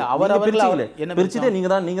என்ன பிரிச்சுதே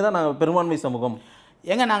நீங்கள் தான் நாங்கள் பெரும்பான்மை சமூகம்.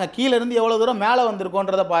 ஏங்க நாங்கள் கீழே இருந்து எவ்வளோ தூரம் மேலே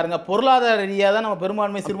வந்திருக்கோன்றதை பாருங்க. பொருளாதார ரீதியாக தான் நம்ம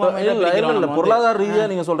பெரும்பான்மை சிறுபான்மை. பொருளாதார ரீதியாக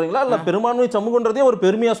நீங்கள் சொல்கிறீங்களா இல்லை பெரும்பான்மை சமூகன்றதே ஒரு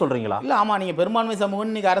பெருமையாக சொல்கிறீங்களா? இல்லை, ஆமாம், நீங்கள் பெரும்பான்மை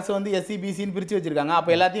சமூகம்னு இன்றைக்கி அரசு வந்து SC BCன்னு பிரித்து வச்சிருக்காங்க.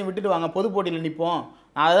 அப்போ எல்லாத்தையும் விட்டுட்டு வாங்க, பொது போட்டியில் நிற்போம்.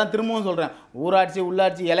 நான் அதை தான் திரும்பவும் சொல்கிறேன். ஊராட்சி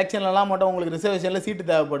உள்ளாட்சி எலெக்ஷன்லாம் மட்டும் உங்களுக்கு ரிசர்வேஷனில் சீட்டு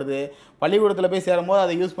தேவைப்படுது. பள்ளிக்கூடத்தில் போய் சேரும்போது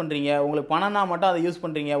அதை யூஸ் பண்ணுறீங்க. உங்களுக்கு பணம்னா மட்டும் அதை யூஸ்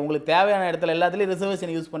பண்ணுறீங்க. உங்களுக்கு தேவையான இடத்துல எல்லாத்துலேயும்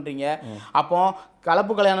ரிசர்வேஷன் யூஸ் பண்ணுறீங்க. அப்போ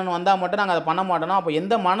கலப்பு கல்யாணம் வந்தால் மட்டும் நாங்கள் அதை பண்ண மாட்டோம். அப்போ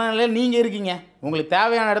எந்த மனநிலையில் நீங்கள் இருக்கீங்க? உங்களுக்கு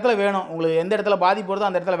தேவையான இடத்துல வேணும், உங்களுக்கு எந்த இடத்துல பாதிப்பு வருதோ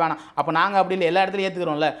அந்த இடத்துல வேணாம். அப்போ நாங்கள் அப்படி இல்லை, எல்லா இடத்துலையும்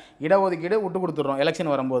ஏற்றுக்கிறோம்ல. இடஒதுக்கீடு விட்டு கொடுத்துட்றோம்.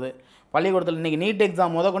 எலெக்ஷன் வரும்போது பள்ளிக்கூடத்தில் இன்றைக்கி நீட்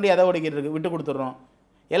எக்ஸாம் கொண்டு இடஒதுக்கீடு இருக்குது, விட்டு கொடுத்துட்றோம்.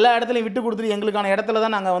 எல்லா இடத்துலையும் விட்டு கொடுத்துட்டு எங்களுக்கான இடத்துல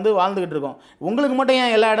தான் நாங்கள் வந்து வாழ்ந்துக்கிட்டு இருக்கோம். உங்களுக்கு மட்டும்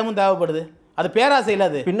ஏன் எல்லா இடமும் தேவைப்படுது? அது பேராசை இல்லை.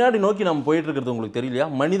 அது பின்னாடி நோக்கி நம்ம போயிட்டு இருக்கிறது உங்களுக்கு தெரியலையா?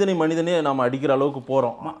 மனிதனே நம்ம அடிக்கிற அளவுக்கு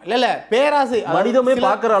போகிறோம். இல்லை, பேராசை மனிதமே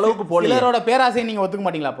பார்க்குற அளவுக்கு போல. சிலரோட பேராசையை நீங்கள் ஒத்துக்க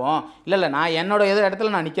மாட்டீங்களா? அப்போ இல்லை, நான் என்னோட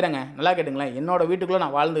இடத்துல நான் நிற்கிறேங்க. நல்லா கேட்டுங்களேன், என்னோட வீட்டுக்குள்ளே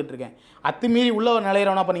நான் வாழ்ந்துகிட்டு இருக்கேன். அத்துமீறி உள்ள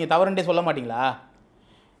நிலையிறவனா அப்போ நீங்கள் தவறுன்றே சொல்ல மாட்டீங்களா?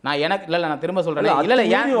 நான் எனக்கு இல்லை, நான் திரும்ப சொல்றேன். இல்ல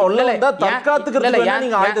ஒரு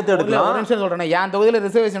நிமிஷம் சொல்றேன். என் தொகுதியில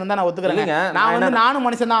ரிசர்வேஷன் தான் நான் ஒத்துக்கிறேன். நான் வந்து நானும்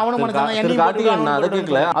மனுஷன் தான், அவனும் மனுஷன்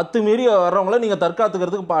தான். அத்துமீறி வர்றவங்கள நீங்க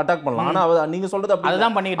தற்காத்துக்கிறதுக்கு அட்டாக் பண்ணலாம். ஆனா நீங்க சொல்றது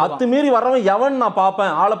அதுதான் பண்ணிட்டு அத்துமீறி வர்றவன் எவன் நான்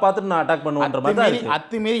பார்ப்பேன், ஆளை பார்த்துட்டு நான் அட்டாக் பண்ணுவேன்ற மாதிரி.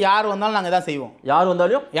 அத்துமீறி யார் வந்தாலும் நாங்க தான் செய்வோம்.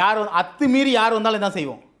 அத்துமீறி யார் வந்தாலும் தான்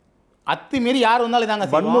செய்வோம். அத்துமீறி யார் வந்தாலும் இதாங்க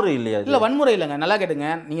வன்முறை இல்லையா? இல்லை, வன்முறை இல்லைங்க. நல்லா கேட்டுங்க,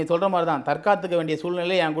 நீங்கள் சொல்கிற மாதிரி தான் தற்காத்துக்க வேண்டிய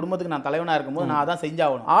சூழ்நிலை என் குடும்பத்துக்கு நான் தலைவனாக இருக்கும்போது நான் அதான்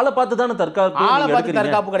செஞ்சாகணும். ஆளை பார்த்து தானே தற்காப்பு. ஆளை பார்த்து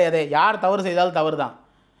தற்காப்பு கிடையாது. யார் தவறு செய்தாலும் தவறு தான்.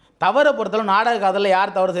 தவறை பொறுத்தளவு நாடக காதலில்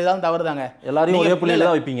யார் தவறு செய்தாலும் தவறு தாங்க. எல்லாரையும் ஒரே புள்ளியில்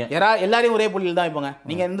தான் வைப்பீங்க. எல்லாரையும் ஒரே புள்ளியில் தான் வைப்போங்க.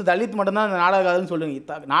 நீங்கள் வந்து தலித் மட்டும்தான் இந்த நாடக காதல்னு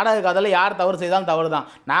சொல்லுவீங்க. நாடக காதலில் யார் தவறு செய்தாலும் தவறு தான்.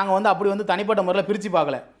 நாங்கள் வந்து அப்படி வந்து தனிப்பட்ட முறையில் பிரித்து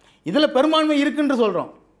பார்க்கல. இதில் பெரும்பான்மை இருக்குன்னு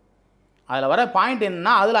சொல்கிறோம். அதில் வர பாயிண்ட்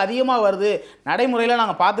என்னன்னா, அதில் அதிகமாக வருது நடைமுறையில்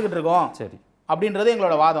நாங்கள் பார்த்துக்கிட்டு இருக்கோம் சரி அப்படின்றது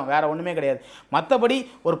எங்களோட வாதம். வேறு ஒன்றுமே கிடையாது. மற்றபடி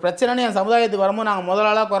ஒரு பிரச்சனைன்னு என் சமுதாயத்துக்கு வரும்போது நாங்கள்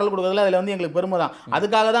முதலாளாக குரல் கொடுக்குறதுல அதில் வந்து எங்களுக்கு பெருமை தான்.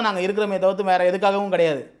 அதுக்காக தான் நாங்கள் இருக்கிறோமே தவிர்த்து வேறு எதுக்காகவும்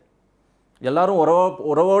கிடையாது. எல்லாரும்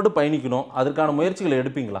உறவோடு பயணிக்கணும். அதற்கான முயற்சிகளை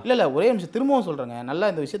எடுப்பீங்களா? இல்லை ஒரே நிமிஷம் திரும்பவும் சொல்கிறேங்க. நல்லா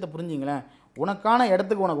இந்த விஷயத்தை புரிஞ்சிங்களேன். உனக்கான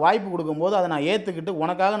இடத்துக்கு உனக்கு வாய்ப்பு கொடுக்கும்போது அதை நான் ஏற்றுக்கிட்டு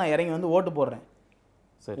உனக்காக நான் இறங்கி வந்து ஓட்டு போடுறேன்.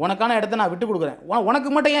 சரி, உனக்கான இடத்த நான் விட்டு கொடுக்குறேன். உனக்கு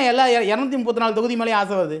மட்டும் ஏன் எல்லா 234 தொகுதி மேலேயும்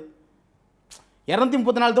ஆசை வருது?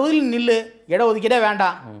 234 தொகுதியில் நில்லு, இட ஒதுக்கீடே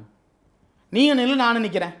வேண்டாம். நீயும் நில்லு, நானும்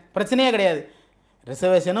நிற்கிறேன், பிரச்சனையே கிடையாது.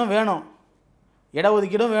 ரிசர்வேஷனும் வேணும், இட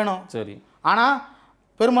ஒதுக்கீடும் வேணும். சரி, ஆனால்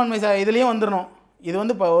பெரும்பான்மை இதுலேயும் வந்துடணும். இது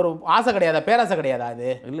வந்து இப்போ ஒரு ஆசை கிடையாதா, பேராசை கிடையாதா? அது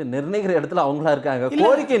இல்லை, நிர்ணயிக்கிற இடத்துல அவங்களா இருக்காங்க.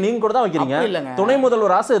 கோரிக்கை நீங்க கூட தான் வைக்கிறீங்க. இல்லைங்க, துணை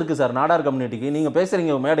முதல்வர் ஆசை இருக்கு சார் நாடார் கம்யூனிட்டிக்கு. நீங்க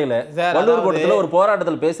பேசுறீங்க மேடையில, வள்ளுவர் கோட்டத்தில் ஒரு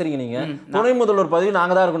போராட்டத்தில் பேசுறீங்க. நீங்க துணை முதல்வர் பதவி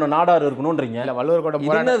நாங்க தான் இருக்கணும், நாடார் இருக்கணும்ன்றீங்க. இல்லை வள்ளுவர் கோட்டை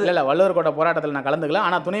போராட்டம் இல்லை, வள்ளுவர் கோட்டை போராட்டத்தில் நான் கலந்துக்கல.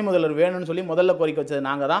 ஆனால் துணை முதல்வர் வேணும்னு சொல்லி முதல்ல கோரிக்கை வச்சது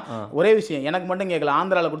நாங்கள் தான். ஒரே விஷயம் எனக்கு மட்டும் கேட்கல,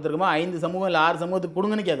 ஆந்திராவில் கொடுத்துருக்கோமா 5 சமூகம் இல்லை 6 சமூகத்துக்கு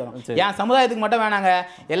கொடுங்கன்னு கேட்குறோம். என் சமுதாயத்துக்கு மட்டும் வேணாங்க,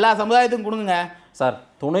 எல்லா சமுதாயத்துக்கும் கொடுங்க சார்.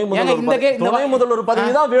 துணை முதல்வர்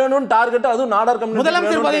பதவி தான் வேணும்னு டார்கெட். அதுவும் நாடார் கம்யூனிட்டி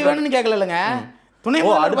முதலமைச்சர் பதவி வேணும்னு கேட்கல இல்லைங்க. துணை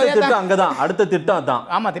முதல்வர் அங்கதான் அடுத்த திட்டம் அதான்.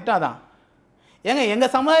 ஆமா, திட்டம் அதான். ஏங்க எங்க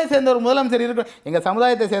சமுதாயத்தை சேர்ந்த ஒரு முதலமைச்சர் இருக்கு, எங்க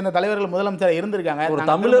சமுதாயத்தை சேர்ந்த தலைவர்கள் முதலமைச்சர் இருந்திருக்காங்க. ஒரு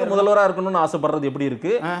தமிழர் முதல்வரா இருக்கணும்னு ஆசைப்படுறது எப்படி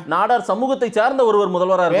இருக்கு? நாடார் சமூகத்தை சார்ந்த ஒருவர்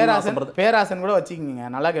முதல்வரா இருக்கணும். பேராசன் கூட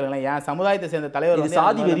வச்சுக்கோங்க, நல்லா கேளுங்களேன். என் சமுதாயத்தை சேர்ந்த தலைவர்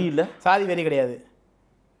சாதி வெறி இல்ல, சாதி வெறி கிடையாது.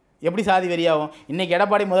 எப்படி சாதி வெறியாகும்? இன்னைக்கு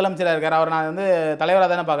எடப்பாடி முதலமைச்சராக இருக்கார், அவர் நான் வந்து தலைவராக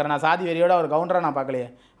தானே பார்க்குறேன். நான் சாதி வெறியோட அவர் கவுண்டராக நான் பார்க்கலையே.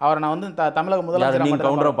 அவரை நான் வந்து தமிழக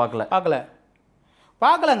முதலமைச்சர்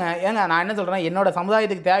பார்க்கலங்க. ஏங்க நான் என்ன சொல்கிறேன், என்னோட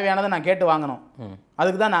சமுதாயத்துக்கு தேவையானதை நான் கேட்டு வாங்கணும்.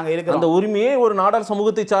 அதுக்கு தான் நாங்கள் இருக்கிறோம். அந்த உரிமையை ஒரு நாடார்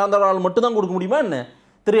சமூகத்தை சார்ந்தவரால் மட்டும் தான் கொடுக்க முடியுமா என்ன?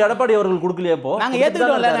 திரு எடப்பாடி அவர்கள் கொடுக்கலையே. இப்போ நாங்கள்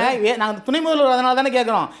ஏற்றுக்கிட்டோம் இல்லைங்க, நாங்கள் துணை முதல்வர் அதனால தானே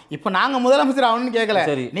கேட்குறோம். இப்போ நாங்கள் முதலமைச்சர் ஆகணும்னு கேட்கல.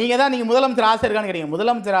 நீங்கள் முதலமைச்சர் ஆசை இருக்கான்னு கேட்டீங்க.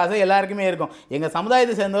 முதலமைச்சர் ஆசை எல்லாருக்குமே இருக்கும். எங்கள்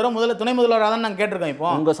சமுதாயத்தை சேர்ந்தவரை துணை முதல்வராக தான் நாங்கள் கேட்டிருக்கோம். இப்போ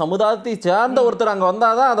உங்கள் சமுதாயத்தை சேர்ந்த ஒருத்தர் அங்கே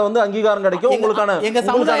வந்தால் தான் அதை வந்து அங்கீகாரம் கிடைக்கும். உங்களுக்கான எங்கள்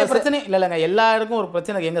சமுதாய பிரச்சனை இல்லைங்க, எல்லாருக்கும் ஒரு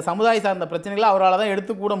பிரச்சனை. எங்கள் சமுதாயம் சார்ந்த பிரச்சனைகளை அவரால் தான்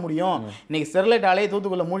எடுத்து கூட முடியும். இன்னைக்கு ஸ்டெர்லைட் ஆலையை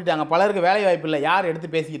தூத்துக்குள்ள மூடிட்டாங்க, பலருக்கு வேலை வாய்ப்பு இல்லை. யார் எடுத்து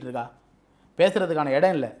பேசிக்கிட்டு இருக்கா? பேசுறதுக்கான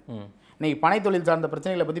இடம் இல்லை. இன்னைக்கு பனை தொழில் சார்ந்த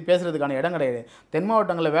பிரச்சனைகளை பற்றி பேசுறதுக்கான இடம் கிடையாது. தென்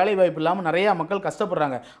மாவட்டங்களில் வேலை வாய்ப்பு இல்லாமல் நிறைய மக்கள்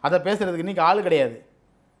கஷ்டப்படுறாங்க. அதை பேசுறதுக்கு இன்னைக்கு ஆள் கிடையாது.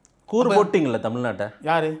 கூறு போட்டிங்கல்ல தமிழ்நாட்டை?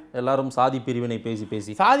 யாரு? எல்லாரும் சாதி பிரிவினை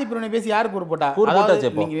பேசி சாதி பிரிவினை பேசி யாரு கூறு போட்டா?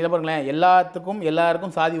 நீங்க பாருங்களேன்,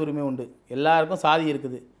 எல்லாருக்கும் சாதி உரிமை உண்டு, எல்லாருக்கும் சாதி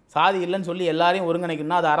இருக்குது. சாதி இல்லைன்னு சொல்லி எல்லாரையும்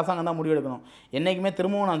ஒருங்கிணைக்கணும்னா அது அரசாங்கம் தான் முடிவெடுக்கணும். என்றைக்குமே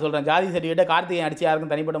திரும்பவும் நான் சொல்கிறேன், ஜாதி சர்டிஃபிகேட்டை கார்த்திகேயன் அடித்து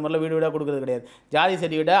யாருக்கும் தனிப்பட்ட முறையில் வீடு வீடாக கொடுக்குறது கிடையாது. ஜாதி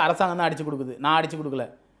சர்டிஃபிகேட்டை அரசாங்கம் தான் அடித்து கொடுக்குது, நான் அடித்து கொடுக்கல.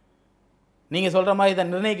 நீங்கள் சொல்கிற மாதிரி இதை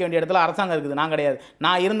நிர்ணயிக்க வேண்டிய இடத்துல அரசாங்கம் இருக்குது, நான் கிடையாது.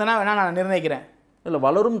 நான் இருந்தேன்னா வேணால் நான் நிர்ணயிக்கிறேன். இல்லை,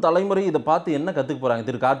 வளரும் தலைமுறை இதை பார்த்து என்ன கற்றுக்க போகிறாங்க?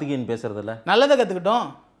 திரு கார்த்திகேயன் பேசுகிறதில்ல நல்லதை கற்றுக்கிட்டோம்.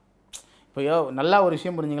 இப்போயோ நல்லா ஒரு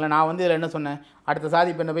விஷயம் புரிஞ்சுங்களேன். நான் வந்து இதில் என்ன சொன்னேன், அடுத்த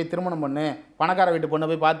சாதி பெண்ணை போய் திருமணம் பண்ணு, பணக்கார வீட்டு பொண்ணை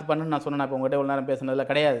போய் பார்த்து பண்ணுன்னு நான் சொன்னேன். இப்போ உங்கள்கிட்ட இவ்வளோ நேரம் பேசுனதில்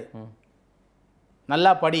கிடையாது.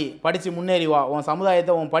 நல்லா படித்து முன்னேறி வா, உன்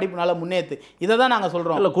சமுதாயத்தை உன் படிப்புனால முன்னேற்று, இதை தான் நாங்கள்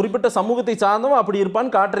சொல்கிறோம். இல்லை, குறிப்பிட்ட சமூகத்தை சார்ந்தவன் அப்படி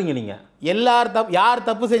இருப்பான்னு காட்டுறீங்க நீங்கள். யார்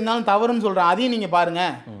தப்பு செய்தாலும் தவறுன்னு சொல்கிறேன், அதையும் நீங்கள்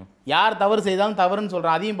பாருங்கள். யார் தவறு செய்தாலும் தவறுன்னு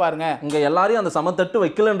சொல்கிறேன், அதையும் பாருங்க. இங்கே எல்லாரையும் அந்த சமத்தட்டு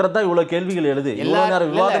வைக்கலன்றது தான் இவ்வளோ கேள்விகள் எழுது.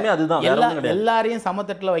 விவாதமே அதுதான், எல்லாரையும்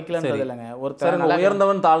சமத்தட்டில் வைக்கலன்றது இல்லைங்க. ஒருத்தர்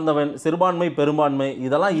உயர்ந்தவன் தாழ்ந்தவன், சிறுபான்மை பெரும்பான்மை,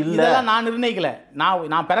 இதெல்லாம் இல்லை. நான் நிர்ணயிக்கல.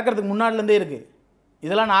 நான் பிறக்கிறதுக்கு முன்னாடிலேருந்தே இருக்குது.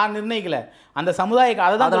 இதெல்லாம் நான் நிர்ணயிக்கல. அந்த சமுதாய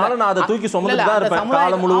அதனால நான் அதை தூக்கி சுமந்துட்டு தான் இருப்பேன்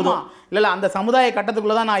காலம் முழுவதும். இல்லை, அந்த சமுதாய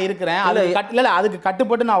கட்டத்துக்குள்ளே தான் நான் இருக்கிறேன். இல்லை, அதுக்கு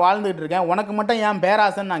கட்டுப்பட்டு நான் வாழ்ந்துகிட்டு இருக்கேன். உனக்கு மட்டும் ஏன்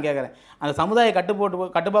பேராசன்னு நான் கேட்குறேன். அந்த சமுதாய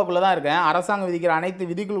கட்டுப்பாட்டுக்குள்ளே தான் இருக்கேன். அரசாங்கம் விதிக்கிற அனைத்து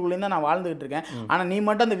விதிகளுக்குள்ளேயும் தான் நான் வாழ்ந்துகிட்டு இருக்கேன். ஆனால் நீ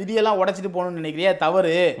மட்டும் அந்த விதியெல்லாம் உடைச்சிட்டு போகணும்னு நினைக்கிறியா?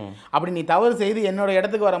 தவறு. அப்படி நீ தவறு செய்து என்னோட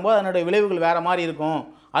இடத்துக்கு வரும்போது அதனுடைய விளைவுகள் வேறு மாதிரி இருக்கும்.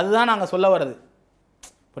 அதுதான் நாங்கள் சொல்ல வர்றது.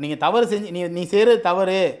 இப்போ நீங்கள் தவறு செஞ்சு நீ செய்கிறது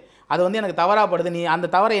தவறு, அது வந்து எனக்கு தவறாகப்படுது, நீ அந்த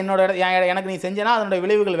தவறை எனக்கு நீ செஞ்சேன்னா அதனுடைய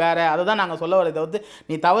விளைவுகள் வேறு, அதை தான் நாங்கள் சொல்ல வரதை தவிர்த்து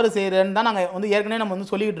நீ தவறு செய்கிறேன்னு தான் நாங்கள் வந்து ஏற்கனவே நம்ம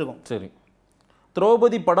வந்து சொல்லிக்கிட்டு இருக்கோம். சரி,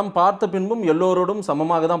 திரௌபதி படம் பார்த்த பின்பும் எல்லோரோடும்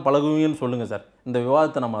சமமாக தான் பழகுவீங்கன்னு சொல்லுங்கள் சார். இந்த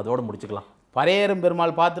விவாதத்தை நம்ம அதோடு முடிச்சுக்கலாம். பரையேறும்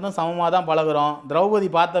பெருமாள் பார்த்துட்டும் சமமாக தான் பழகுறோம், திரௌபதி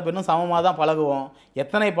பார்த்த பின்னும் சமமாக தான் பழகுவோம்.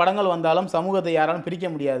 எத்தனை படங்கள் வந்தாலும் சமூகத்தை யாராலும் பிரிக்க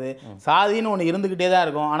முடியாது. சாதின்னு ஒன்று இருந்துக்கிட்டே தான்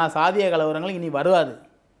இருக்கும். ஆனால் சாதிய கலவரங்கள் இனி வருவாது.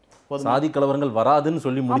 சாதி கலவரங்கள் வராதுன்னு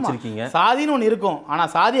சொல்லி முடிச்சிருக்கீங்க. சாதின்னு ஒன்று இருக்கும்,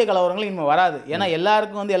 ஆனால் சாதிய கலவரங்கள் இனிமேல் வராது. ஏன்னா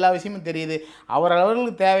எல்லாருக்கும் வந்து எல்லா விஷயமும் தெரியுது.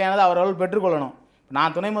 அவரவர்களுக்கு தேவையானதை அவரவர்கள் பெற்றுக்கொள்ளணும்.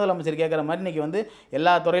 நான் துணை முதலமைச்சர் கேட்குற மாதிரி இன்றைக்கி வந்து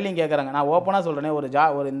எல்லா துறையிலையும் கேட்குறாங்க. நான் ஓப்பனாக சொல்கிறேனே,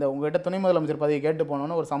 ஒரு இந்த உங்கள்கிட்ட துணை முதலமைச்சர் பதவியை கேட்டு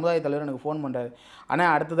போனோன்னு ஒரு சமுதாய தலைவர் எனக்கு ஃபோன் பண்ணுறாரு.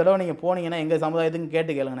 ஆனால் அடுத்த தடவை நீங்கள் போனீங்கன்னா எங்கள் சமுதாயத்துக்கு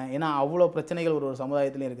கேட்டு கேளுங்கண்ணே. ஏன்னா அவ்வளோ பிரச்சனைகள் ஒரு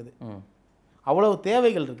சமுதாயத்துலேயும் இருக்குது, அவ்வளோ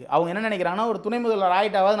தேவைகள் இருக்குது. அவங்க என்ன நினைக்கிறாங்கன்னா, ஒரு துணை முதல்வர்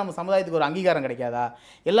ஆகிட்டாவது நம்ம சமுதாயத்துக்கு ஒரு அங்கீகாரம் கிடைக்காதா?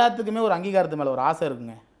 எல்லாத்துக்குமே ஒரு அங்கீகாரத்து மேலே ஒரு ஆசை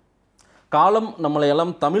இருக்குங்க. காலம் நம்மளை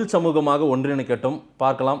எல்லாம் தமிழ் சமூகமாக ஒன்றிணைக்கட்டும்.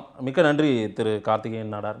 பார்க்கலாம். மிக்க நன்றி திரு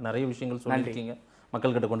கார்த்திகேயன் நாடார். நிறைய விஷயங்கள் சொல்லியிருக்கீங்க,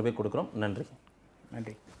 மக்கள்கிட்ட கொண்டு போய் கொடுக்குறோம். நன்றி.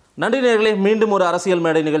 நன்றி. நன்றி நேயர்களே. மீண்டும் ஒரு அரசியல்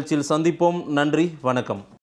மேடை நிகழ்ச்சியில் சந்திப்போம். நன்றி, வணக்கம்.